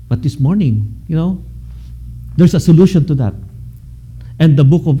 But this morning, there's a solution to that. And the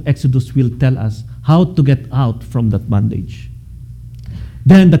book of Exodus will tell us how to get out from that bondage.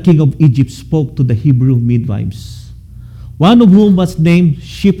 Then the king of Egypt spoke to the Hebrew midwives, one of whom was named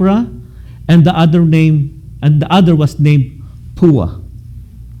Shiphrah, and the other was named Puah.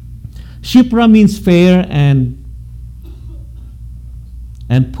 Shiphrah means fair, and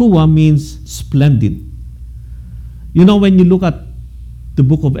Puah means splendid. When you look at the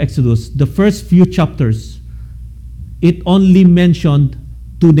book of Exodus, the first few chapters, it only mentioned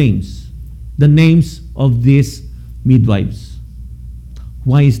two names, the names of these midwives.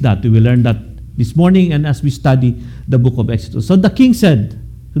 Why is that? We will learn that this morning and as we study the book of Exodus. So the king said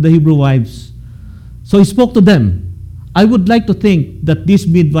to the Hebrew wives, so he spoke to them, I would like to think that these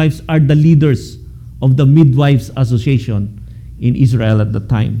midwives are the leaders of the Midwives Association in Israel at the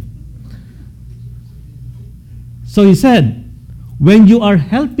time. So he said, when you are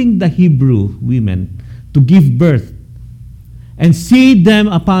helping the Hebrew women to give birth and see them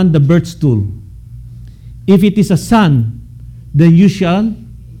upon the birth stool, if it is a son, then you shall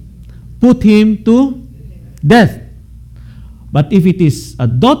put him to death. But if it is a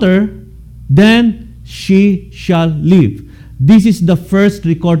daughter, then she shall live. This is the first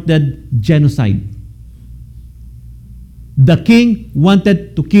recorded genocide. The king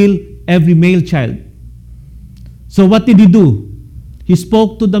wanted to kill every male child. So what did he do? He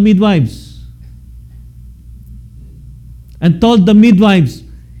spoke to the midwives and told the midwives,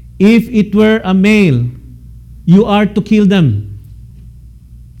 if it were a male, you are to kill them.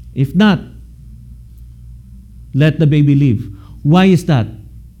 If not, let the baby live. Why is that?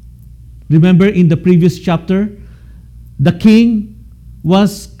 Remember in the previous chapter, the king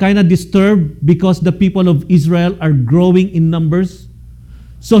was kind of disturbed because the people of Israel are growing in numbers.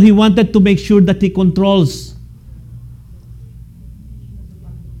 So he wanted to make sure that he controls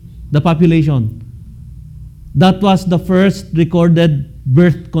the population. That was the first recorded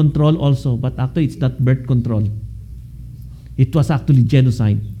birth control also. But actually, it's not birth control. It was actually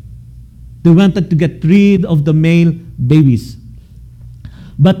genocide. They wanted to get rid of the male babies.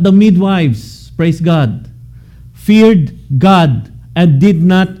 But the midwives, praise God, feared God and did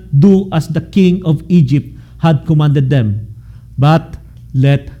not do as the king of Egypt had commanded them, but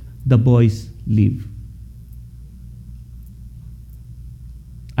let the boys live.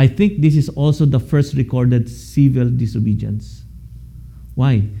 I think this is also the first recorded civil disobedience.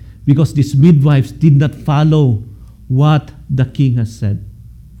 Why? Because these midwives did not follow what the king has said.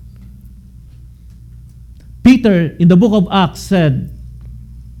 Peter, in the book of Acts, said,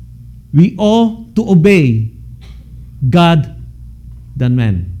 we ought to obey God than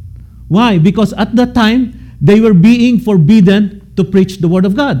man. Why? Because at that time, they were being forbidden to preach the word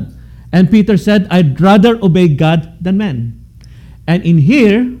of God. And Peter said, I'd rather obey God than man. And in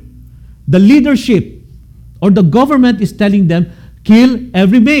here, the leadership or the government is telling them, kill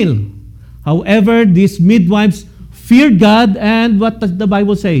every male. However, these midwives feared God, and what does the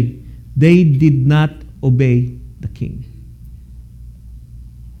Bible say? They did not obey the king.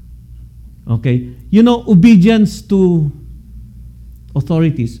 Okay? Obedience to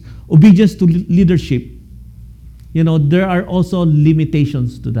authorities, obedience to leadership, there are also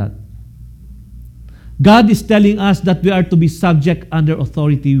limitations to that. God is telling us that we are to be subject under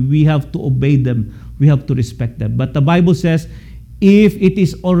authority. We have to obey them. We have to respect them. But the Bible says, if it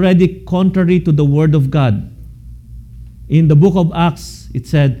is already contrary to the word of God, in the book of Acts, it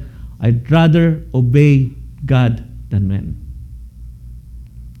said, I'd rather obey God than men.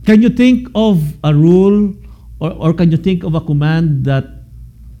 Can you think of a rule or can you think of a command that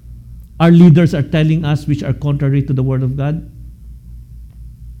our leaders are telling us which are contrary to the word of God?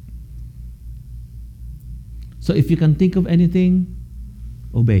 So if you can think of anything,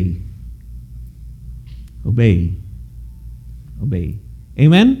 obey. Obey. Obey.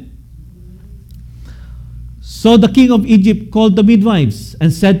 Amen? So the king of Egypt called the midwives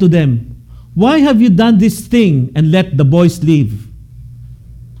and said to them, why have you done this thing and let the boys live?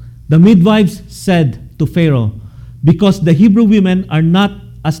 The midwives said to Pharaoh, because the Hebrew women are not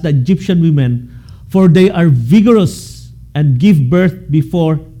as the Egyptian women, for they are vigorous and give birth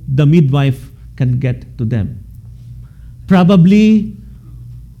before the midwife can get to them. Probably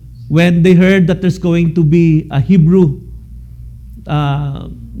when they heard that there's going to be a Hebrew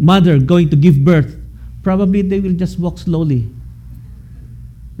mother going to give birth, probably they will just walk slowly.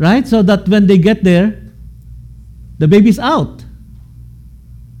 Right? So that when they get there, the baby's out.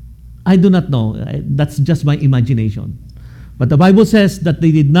 I do not know. That's just my imagination. But the Bible says that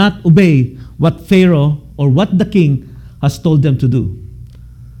they did not obey what Pharaoh or what the king has told them to do.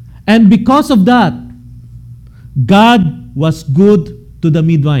 And because of that, God was good to the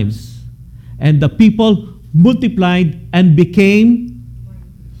midwives. And the people multiplied and became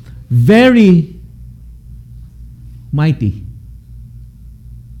very mighty.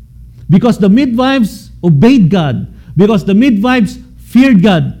 Because the midwives obeyed God, because the midwives feared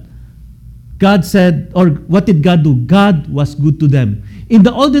God, God said, or what did God do? God was good to them. In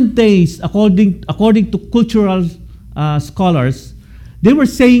the olden days, according to cultural scholars, they were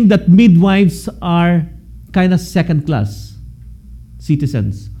saying that midwives are kind of second-class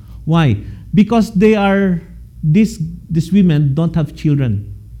citizens. Why? Because these women don't have children.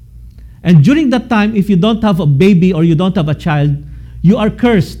 And during that time, if you don't have a baby or you don't have a child, you are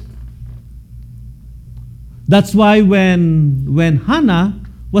cursed. That's why when Hannah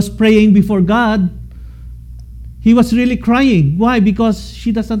was praying before God, he was really crying. Why? Because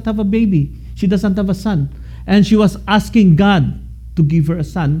she doesn't have a baby. She doesn't have a son. And she was asking God to give her a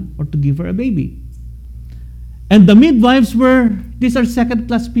son or to give her a baby. And the midwives these are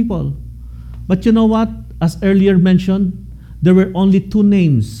second-class people. But you know what? As earlier mentioned, there were only 2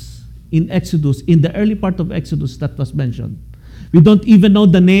 names in Exodus, in the early part of Exodus that was mentioned. We don't even know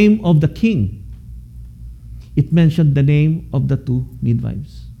the name of the king. It mentioned the name of the 2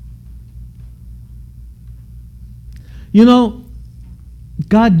 midwives. You know,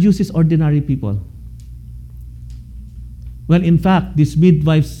 God uses ordinary people. Well, in fact, these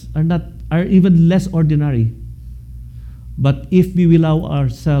midwives are even less ordinary. But if we will allow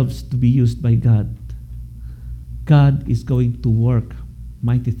ourselves to be used by God, God is going to work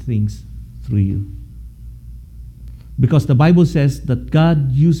mighty things through you. Because the Bible says that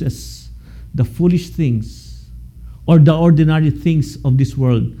God uses the foolish things or the ordinary things of this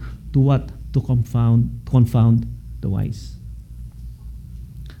world to what? To confound the wise.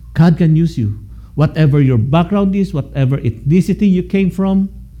 God can use you. Whatever your background is, whatever ethnicity you came from,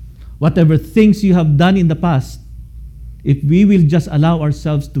 whatever things you have done in the past, if we will just allow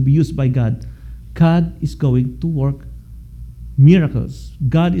ourselves to be used by God, God is going to work miracles.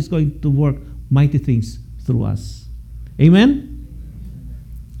 God is going to work mighty things through us. Amen?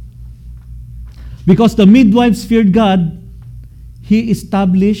 Because the midwives feared God, He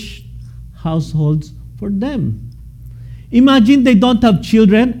established households for them. Imagine they don't have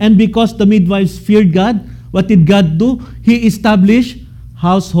children, and because the midwives feared God, what did God do? He established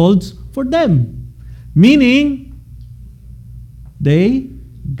households for them. Meaning, they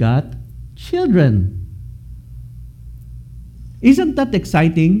got children. Isn't that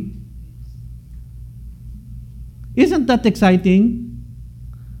exciting? Isn't that exciting?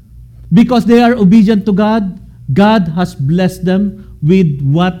 Because they are obedient to God, God has blessed them with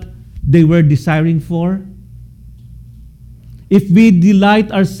what they were desiring for. If we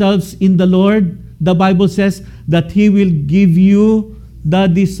delight ourselves in the Lord, the Bible says that He will give you the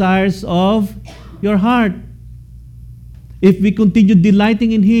desires of your heart. If we continue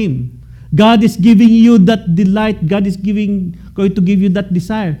delighting in Him, God is giving you that delight. God is going to give you that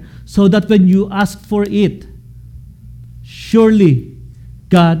desire, so that when you ask for it, surely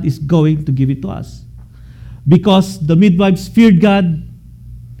God is going to give it to us. Because the midwives feared God,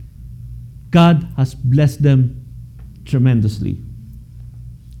 God has blessed them tremendously.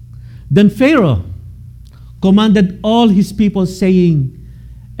 Then Pharaoh commanded all his people, saying,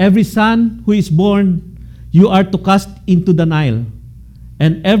 every son who is born, you are to cast into the Nile,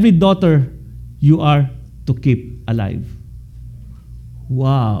 and every daughter you are to keep alive.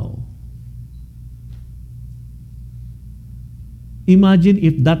 Wow. Imagine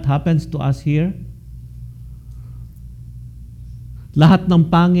if that happens to us here. Lahat ng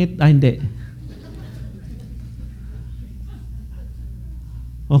pangit, hindi.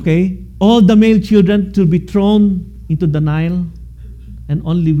 Okay? All the male children to be thrown into the Nile, and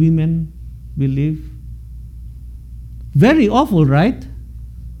only women will live. Very awful, right?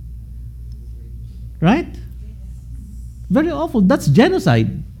 Right? Very awful. That's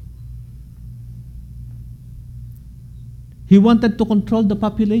genocide. He wanted to control the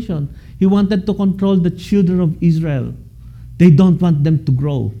population. He wanted to control the children of Israel. They don't want them to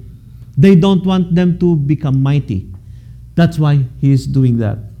grow. They don't want them to become mighty. That's why he is doing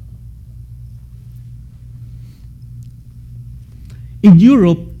that. In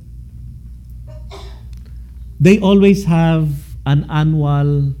Europe, they always have an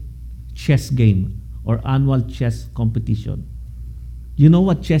annual chess game or annual chess competition. You know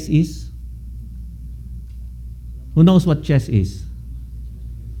what chess is? Who knows what chess is?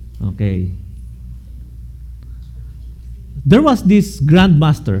 Okay. There was this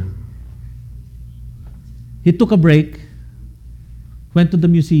grandmaster. He took a break, went to the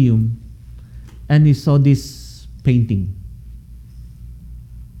museum, and he saw this painting.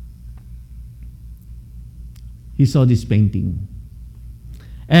 He saw this painting.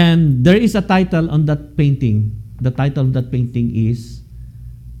 And there is a title on that painting. The title of that painting is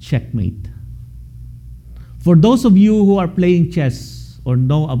Checkmate. For those of you who are playing chess or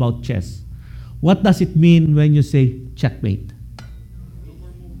know about chess, what does it mean when you say checkmate?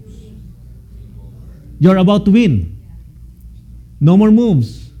 You're about to win. No more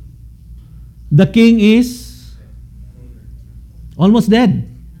moves. The king is almost dead.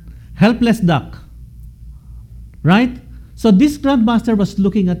 Helpless duck. Right? So this grandmaster was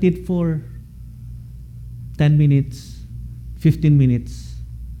looking at it for 10 minutes, 15 minutes,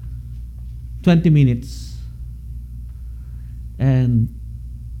 20 minutes. And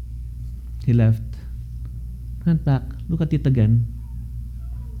he left, went back, look at it again.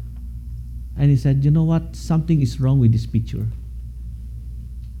 And he said, you know what? Something is wrong with this picture.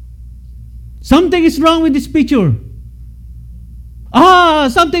 Something is wrong with this picture.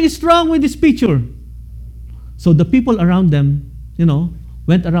 Something is wrong with this picture. So the people around them,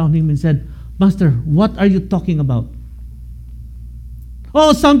 went around him and said, Master, what are you talking about?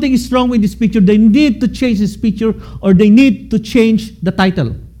 Oh, something is wrong with this picture. They need to change this picture or they need to change the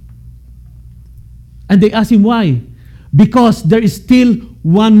title. And they asked him why. Because there is still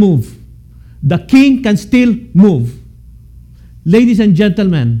one move. The king can still move. Ladies and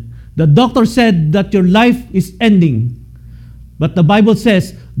gentlemen, the doctor said that your life is ending. But the Bible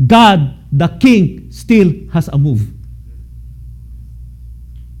says, God, the king, still has a move.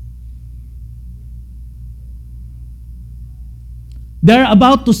 They're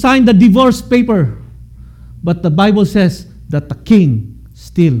about to sign the divorce paper. But the Bible says that the king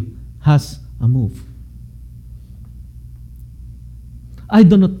still has a move. I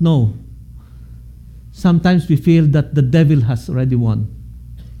do not know. Sometimes we feel that the devil has already won.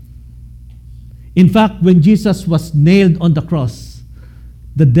 In fact, when Jesus was nailed on the cross,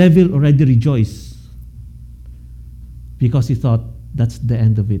 the devil already rejoiced because he thought that's the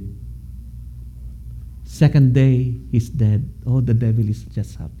end of it. Second day, he's dead. Oh, the devil is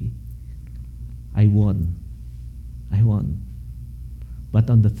just happy. I won. I won. But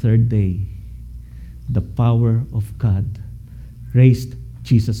on the third day, the power of God raised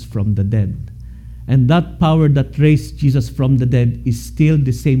Jesus from the dead. And that power that raised Jesus from the dead is still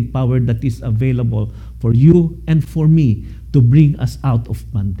the same power that is available for you and for me to bring us out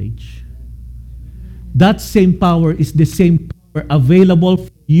of bondage. That same power is the same power available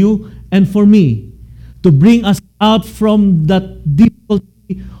for you and for me to bring us out from that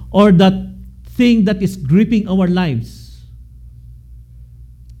difficulty or that thing that is gripping our lives.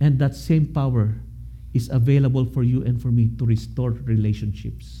 And that same power is available for you and for me to restore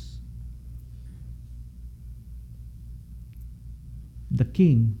relationships. The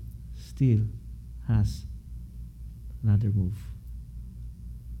king still has another move.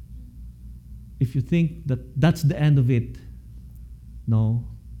 If you think that that's the end of it, no.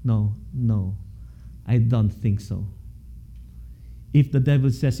 I don't think so. If the devil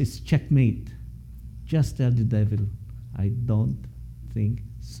says it's checkmate, just tell the devil, I don't think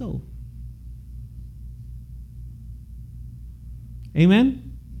so.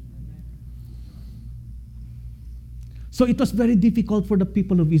 Amen? So it was very difficult for the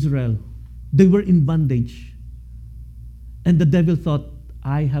people of Israel. They were in bondage. And the devil thought,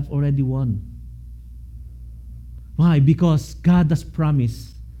 I have already won. Why? Because God has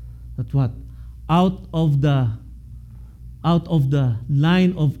promised that what? Out of the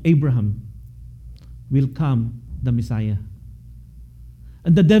line of Abraham will come the Messiah.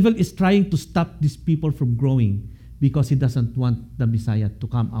 And the devil is trying to stop these people from growing because he doesn't want the Messiah to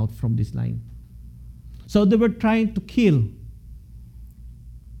come out from this line. So they were trying to kill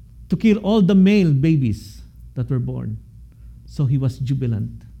all the male babies that were born. So he was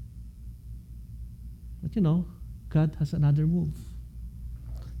jubilant. But God has another move.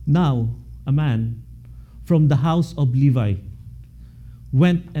 Now, a man from the house of Levi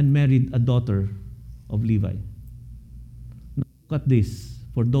went and married a daughter of Levi. Now, look at this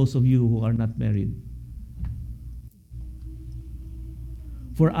for those of you who are not married.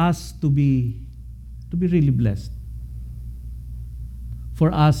 For us to be really blessed,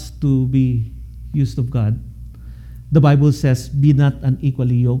 for us to be used of God, the Bible says, be not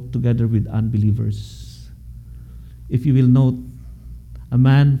unequally yoked together with unbelievers. if you will note, a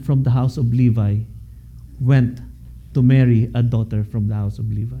man from the house of Levi went to marry a daughter from the house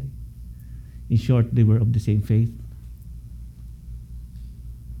of Levi. In short, they were of the same faith.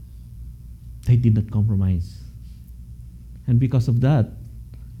 They did not compromise. And because of that,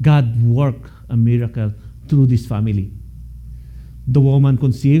 God worked a miracle through this family. The woman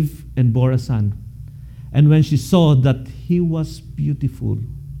conceived and bore a son. And when she saw that he was beautiful,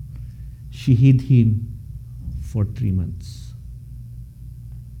 she hid him for 3 months.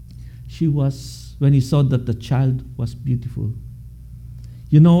 When he saw that the child was beautiful.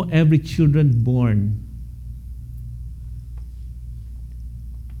 You know, every children born,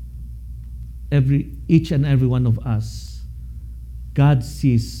 each and every one of us, God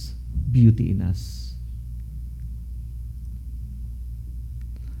sees beauty in us.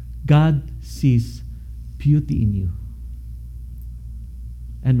 God sees beauty in you.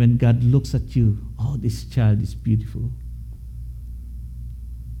 And when God looks at you, oh, this child is beautiful.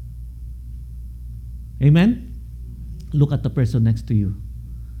 Amen? Look at the person next to you.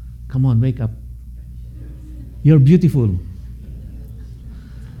 Come on, wake up. You're beautiful.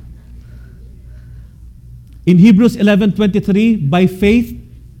 In Hebrews 11:23, by faith,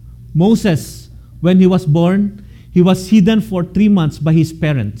 Moses, when he was born, he was hidden for 3 months by his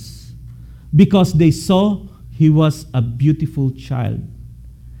parents because they saw he was a beautiful child,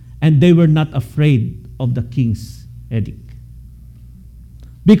 and they were not afraid of the king's edict.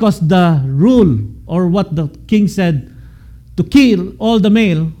 Because the rule, or what the king said, to kill all the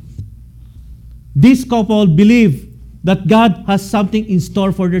male, this couple believed that God has something in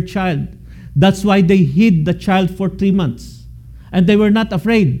store for their child. That's why they hid the child for 3 months. And they were not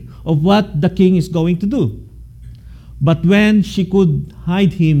afraid of what the king is going to do. But when she could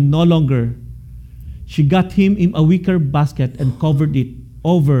hide him no longer, she got him in a wicker basket and covered it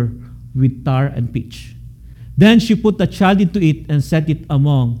over with tar and pitch. Then she put the child into it and set it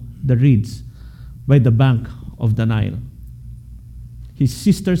among the reeds by the bank of the Nile. His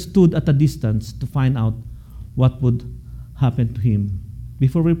sister stood at a distance to find out what would happen to him.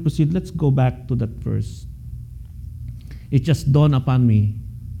 Before we proceed, let's go back to that verse. It just dawned upon me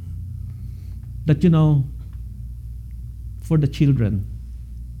that, for the children,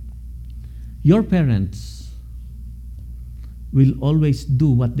 your parents will always do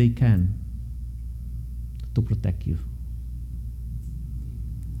what they can to protect you.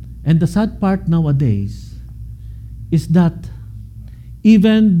 And the sad part nowadays is that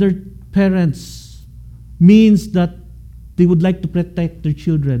even their parents means that they would like to protect their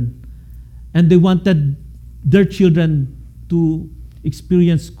children, and they wanted their children to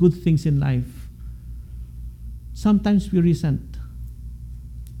experience good things in life. Sometimes we resent.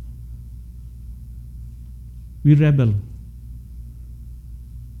 We rebel.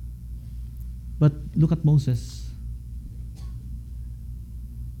 But look at Moses.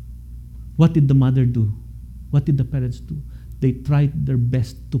 What did the mother do? What did the parents do? They tried their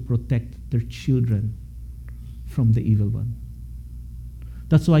best to protect their children from the evil one.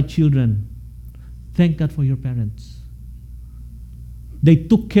 That's why, children, thank God for your parents. They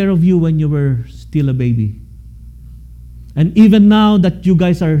took care of you when you were still a baby. And even now that you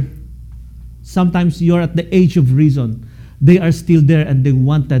guys are, sometimes you're at the age of reason, they are still there and they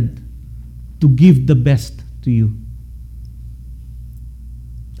wanted to give the best to you.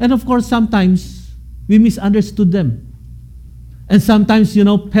 And of course, sometimes we misunderstood them. And sometimes,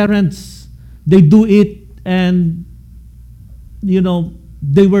 parents, they do it and,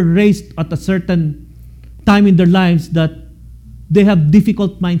 they were raised at a certain time in their lives that they have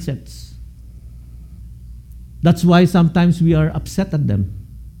difficult mindsets. That's why sometimes we are upset at them.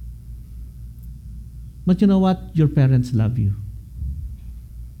 But you know what? Your parents love you.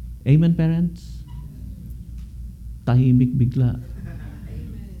 Amen, parents? Tahimik bigla.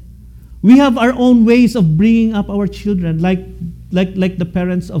 We have our own ways of bringing up our children, like the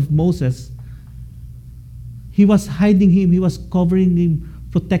parents of Moses. He was hiding him, he was covering him,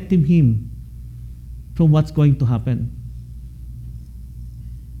 protecting him from what's going to happen.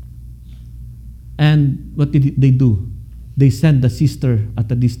 And what did they do? They sent the sister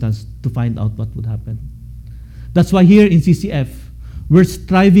at a distance to find out what would happen. That's why here in CCF, we're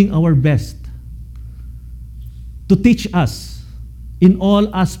striving our best to teach us in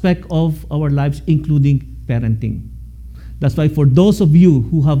all aspects of our lives, including parenting. That's why for those of you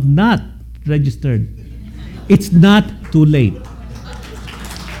who have not registered, it's not too late.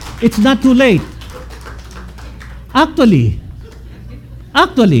 It's not too late. Actually,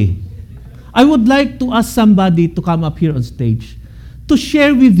 I would like to ask somebody to come up here on stage to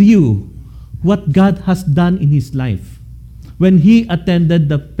share with you what God has done in his life when he attended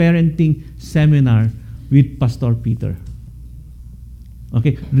the parenting seminar with Pastor Peter.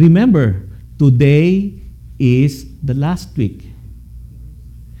 Okay, remember, today is the last week.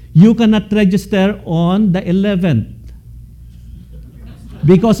 You cannot register on the 11th.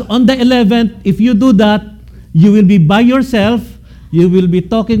 Because on the 11th, if you do that, you will be by yourself, you will be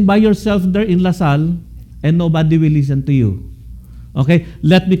talking by yourself there in La Salle, and nobody will listen to you. Okay,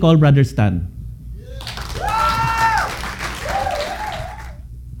 let me call Brother Stan.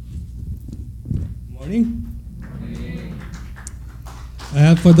 Morning.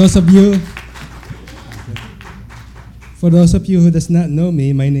 For those of you who does not know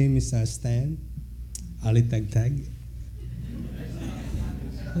me, my name is Stan Ali Tagtag.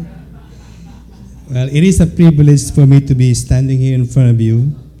 Well, it is a privilege for me to be standing here in front of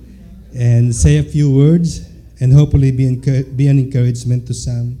you and say a few words and hopefully be an encouragement to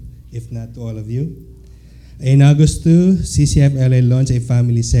some, if not to all of you. In August 2, CCF LA launched a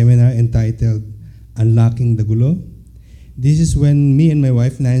family seminar entitled Unlocking the Gulo. This is when me and my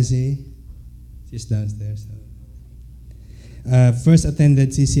wife Nancy, she's downstairs, first attended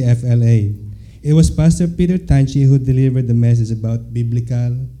CCF LA. It was Pastor Peter Tanchi who delivered the message about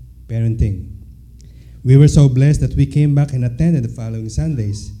biblical parenting. We were so blessed that we came back and attended the following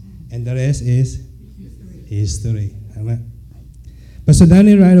Sundays, and the rest is history. Pastor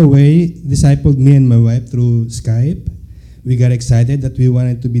Danny right away discipled me and my wife through Skype. We got excited that we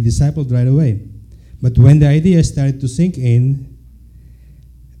wanted to be discipled right away. But when the idea started to sink in,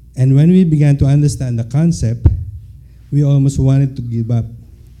 and when we began to understand the concept, we almost wanted to give up.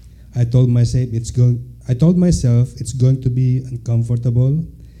 I told myself it's going to be uncomfortable,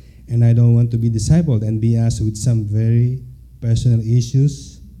 and I don't want to be discipled and be asked with some very personal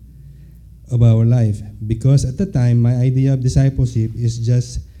issues of our life. Because at the time, my idea of discipleship is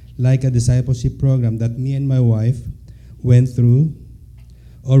just like a discipleship program that me and my wife went through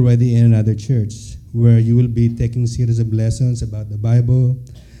already in another church, where you will be taking series of lessons about the Bible,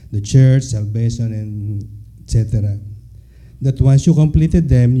 the church, salvation, and etc. That once you completed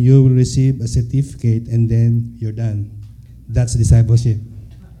them, you will receive a certificate and then you're done. That's discipleship.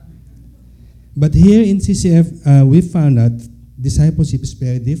 But here in CCF, we found out discipleship is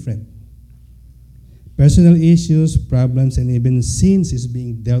very different. Personal issues, problems, and even sins is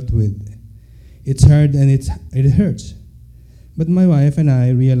being dealt with. It's hard and it hurts. But my wife and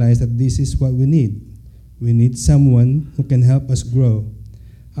I realized that this is what we need. We need someone who can help us grow.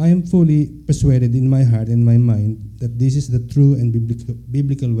 I am fully persuaded in my heart and my mind that this is the true and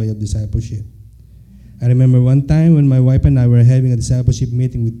biblical way of discipleship. I remember one time when my wife and I were having a discipleship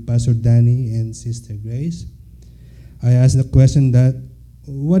meeting with Pastor Danny and Sister Grace. I asked the question that,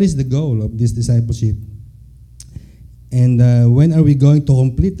 what is the goal of this discipleship? And when are we going to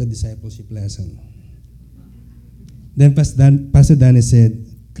complete the discipleship lesson? Then Pastor Danny said,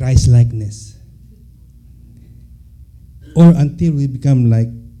 Christ-likeness. Or until we become like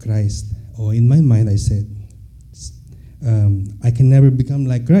Christ. Or in my mind I said, I can never become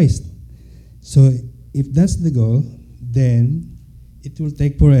like Christ. So if that's the goal, then it will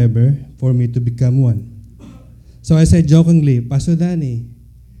take forever for me to become one. So I said jokingly, Pastor Danny,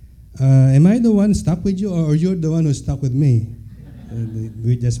 am I the one stuck with you or you're the one who stuck with me?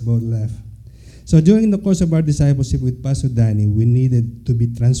 We just both laughed. So during the course of our discipleship with Pastor Danny, we needed to be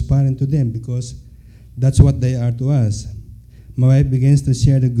transparent to them because that's what they are to us. My wife begins to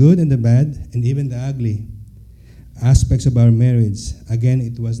share the good and the bad and even the ugly aspects of our marriage. Again,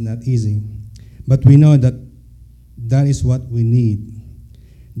 it was not easy. But we know that that is what we need.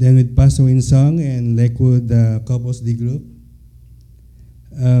 Then with Pastor Winsong and Lakewood Couples D Group,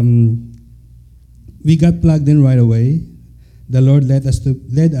 we got plugged in right away. The Lord led us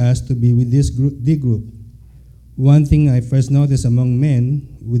to be with this group, D group. One thing I first noticed among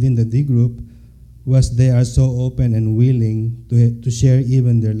men within the D group was they are so open and willing to share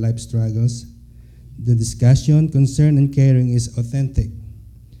even their life struggles. The discussion, concern, and caring is authentic.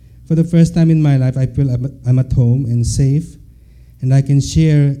 For the first time in my life, I feel I'm at home and safe, and I can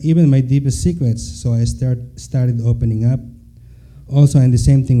share even my deepest secrets, so I started opening up. Also, and the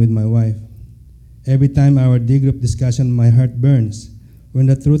same thing with my wife. Every time our D group discussion, my heart burns. When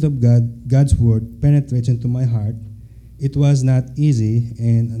the truth of God's word penetrates into my heart, it was not easy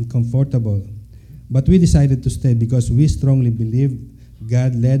and uncomfortable. But we decided to stay because we strongly believe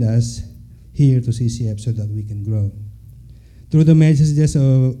God led us here to CCF so that we can grow. Through the messages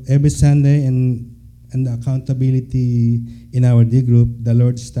of every Sunday and the accountability in our D group, the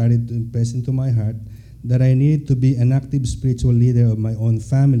Lord started to impress into my heart that I needed to be an active spiritual leader of my own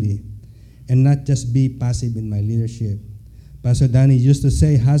family and not just be passive in my leadership. Pastor Danny used to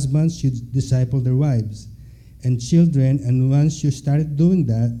say husbands should disciple their wives and children, and once you started doing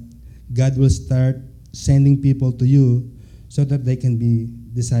that, God will start sending people to you so that they can be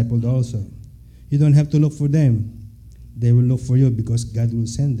discipled also. You don't have to look for them. They will look for you because God will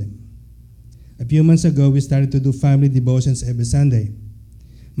send them. A few months ago, we started to do family devotions every Sunday.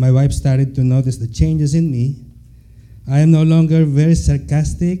 My wife started to notice the changes in me. I am no longer a very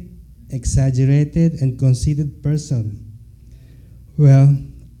sarcastic, exaggerated, and conceited person. Well,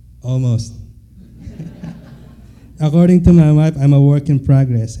 almost. According to my wife, I'm a work in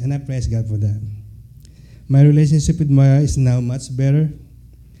progress, and I praise God for that. My relationship with Maya is now much better.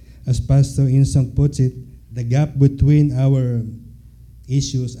 As Pastor Insong puts it, the gap between our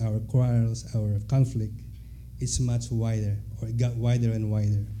issues, our quarrels, our conflict is much wider, or it got wider and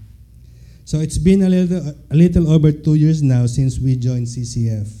wider. So it's been a little over 2 years now since we joined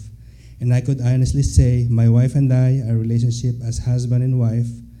CCF. And I could honestly say my wife and I, our relationship as husband and wife,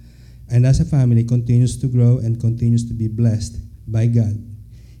 and as a family continues to grow and continues to be blessed by God.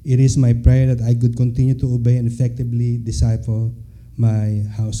 It is my prayer that I could continue to obey and effectively disciple my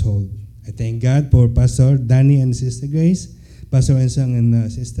household. I thank God for Pastor Danny and Sister Grace, Pastor Ensang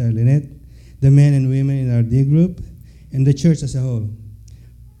and Sister Lynette, the men and women in our D group, and the church as a whole.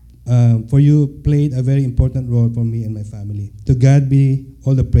 For you played a very important role for me and my family. To God be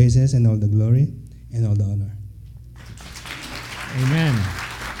all the praises and all the glory and all the honor. Amen.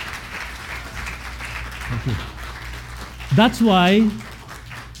 Thank you. That's why,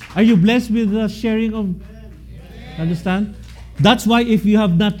 are you blessed with the sharing of, understand? That's why if you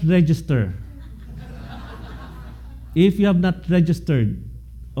have not registered,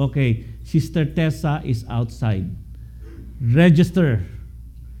 okay, Sister Tessa is outside. Register.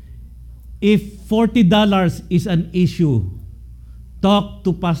 If $40 is an issue, talk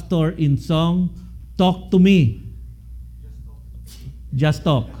to Pastor Insong, talk to me. Just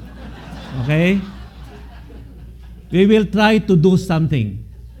talk. Okay? We will try to do something.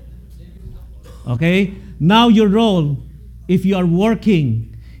 Okay? Now your role, if you are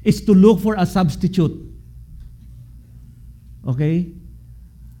working, is to look for a substitute. Okay?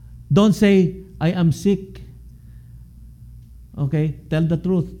 Don't say, I am sick. Okay? Tell the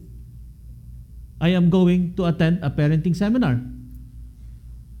truth. I am going to attend a parenting seminar.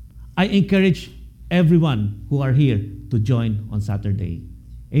 I encourage everyone who are here to join on Saturday.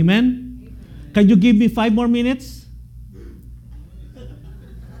 Amen? Can you give me 5 more minutes?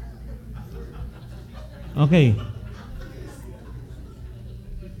 Okay.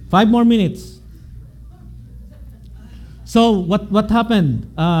 5 more minutes. So what happened?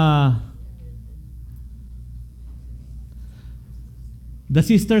 The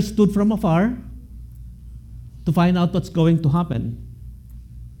sisters stood from afar to find out what's going to happen.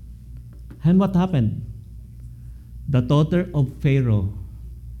 And what happened? The daughter of Pharaoh,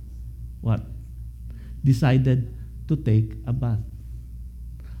 what? Decided to take a bath.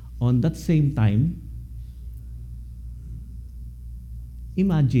 On that same time,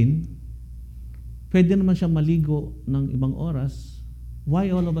 imagine, pwede naman siya maligo ng ibang oras.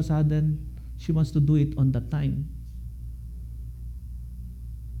 Why all of a sudden she wants to do it on that time?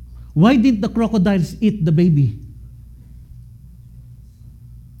 Why did the crocodiles eat the baby?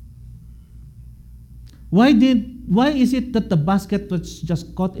 Why is it that the basket was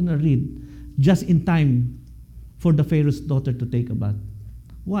just caught in a reed just in time for the Pharaoh's daughter to take a bath?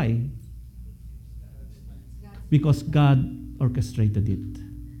 Why? Because God orchestrated it.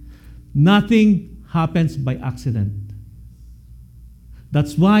 Nothing happens by accident.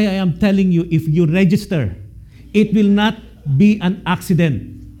 That's why I am telling you, if you register, it will not be an accident.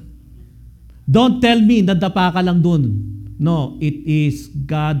 Don't tell me nadapa ka lang dun. No, it is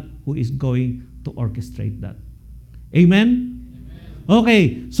God who is going to orchestrate that. Amen?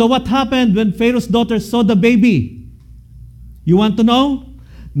 Okay, so what happened when Pharaoh's daughter saw the baby? You want to know?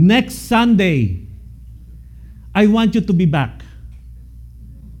 Next Sunday, I want you to be back.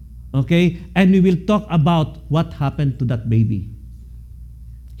 Okay? And we will talk about what happened to that baby.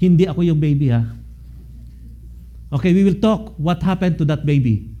 Hindi ako yung baby, ha? Okay, we will talk what happened to that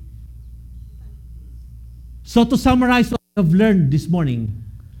baby. So to summarize what we have learned this morning,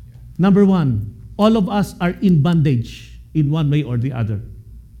 number 1, all of us are in bondage in one way or the other.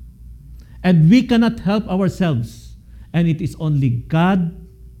 And we cannot help ourselves. And it is only God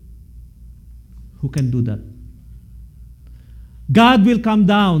who can do that. God will come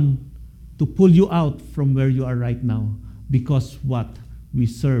down to pull you out from where you are right now. Because what? We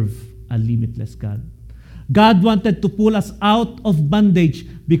serve a limitless God. God wanted to pull us out of bondage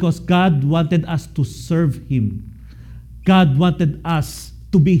because God wanted us to serve Him. God wanted us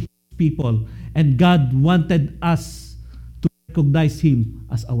to be His people. And God wanted us to recognize Him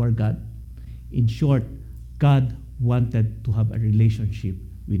as our God. In short, God wanted to have a relationship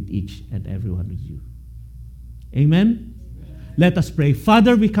with each and every one of you. Amen? Let us pray.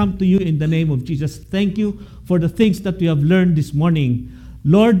 Father, we come to you in the name of Jesus. Thank you for the things that we have learned this morning.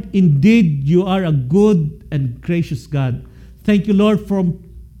 Lord, indeed, you are a good and gracious God. Thank you, Lord, for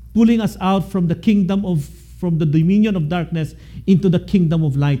pulling us out from the dominion of darkness into the kingdom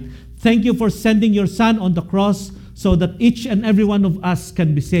of light. Thank you for sending your Son on the cross so that each and every one of us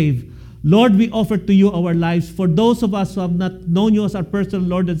can be saved. Lord, we offer to you our lives. For those of us who have not known you as our personal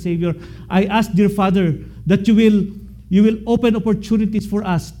Lord and Savior, I ask, dear Father, that you will open opportunities for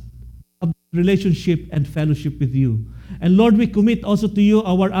us of relationship and fellowship with you. And Lord, we commit also to you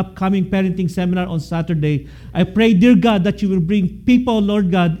our upcoming parenting seminar on Saturday. I pray, dear God, that you will bring people,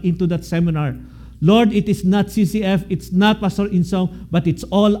 Lord God, into that seminar. Lord, it is not CCF, it's not Pastor Insong, but it's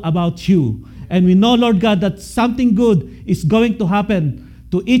all about you. And we know, Lord God, that something good is going to happen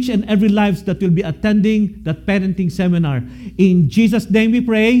to each and every lives that will be attending that parenting seminar. In Jesus' name we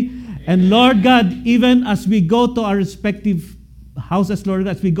pray. And Lord God, even as we go to our respective houses, Lord,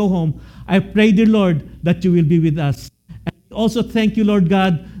 as we go home, I pray, dear Lord, that you will be with us. And also thank you, Lord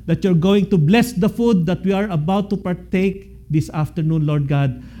God, that you're going to bless the food that we are about to partake this afternoon, Lord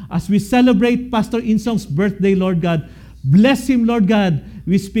God. As we celebrate Pastor Insong's birthday, Lord God, bless him, Lord God.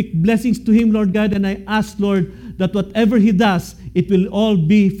 We speak blessings to him, Lord God, and I ask, Lord, that whatever he does, it will all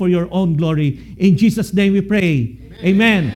be for your own glory. In Jesus' name we pray. Amen.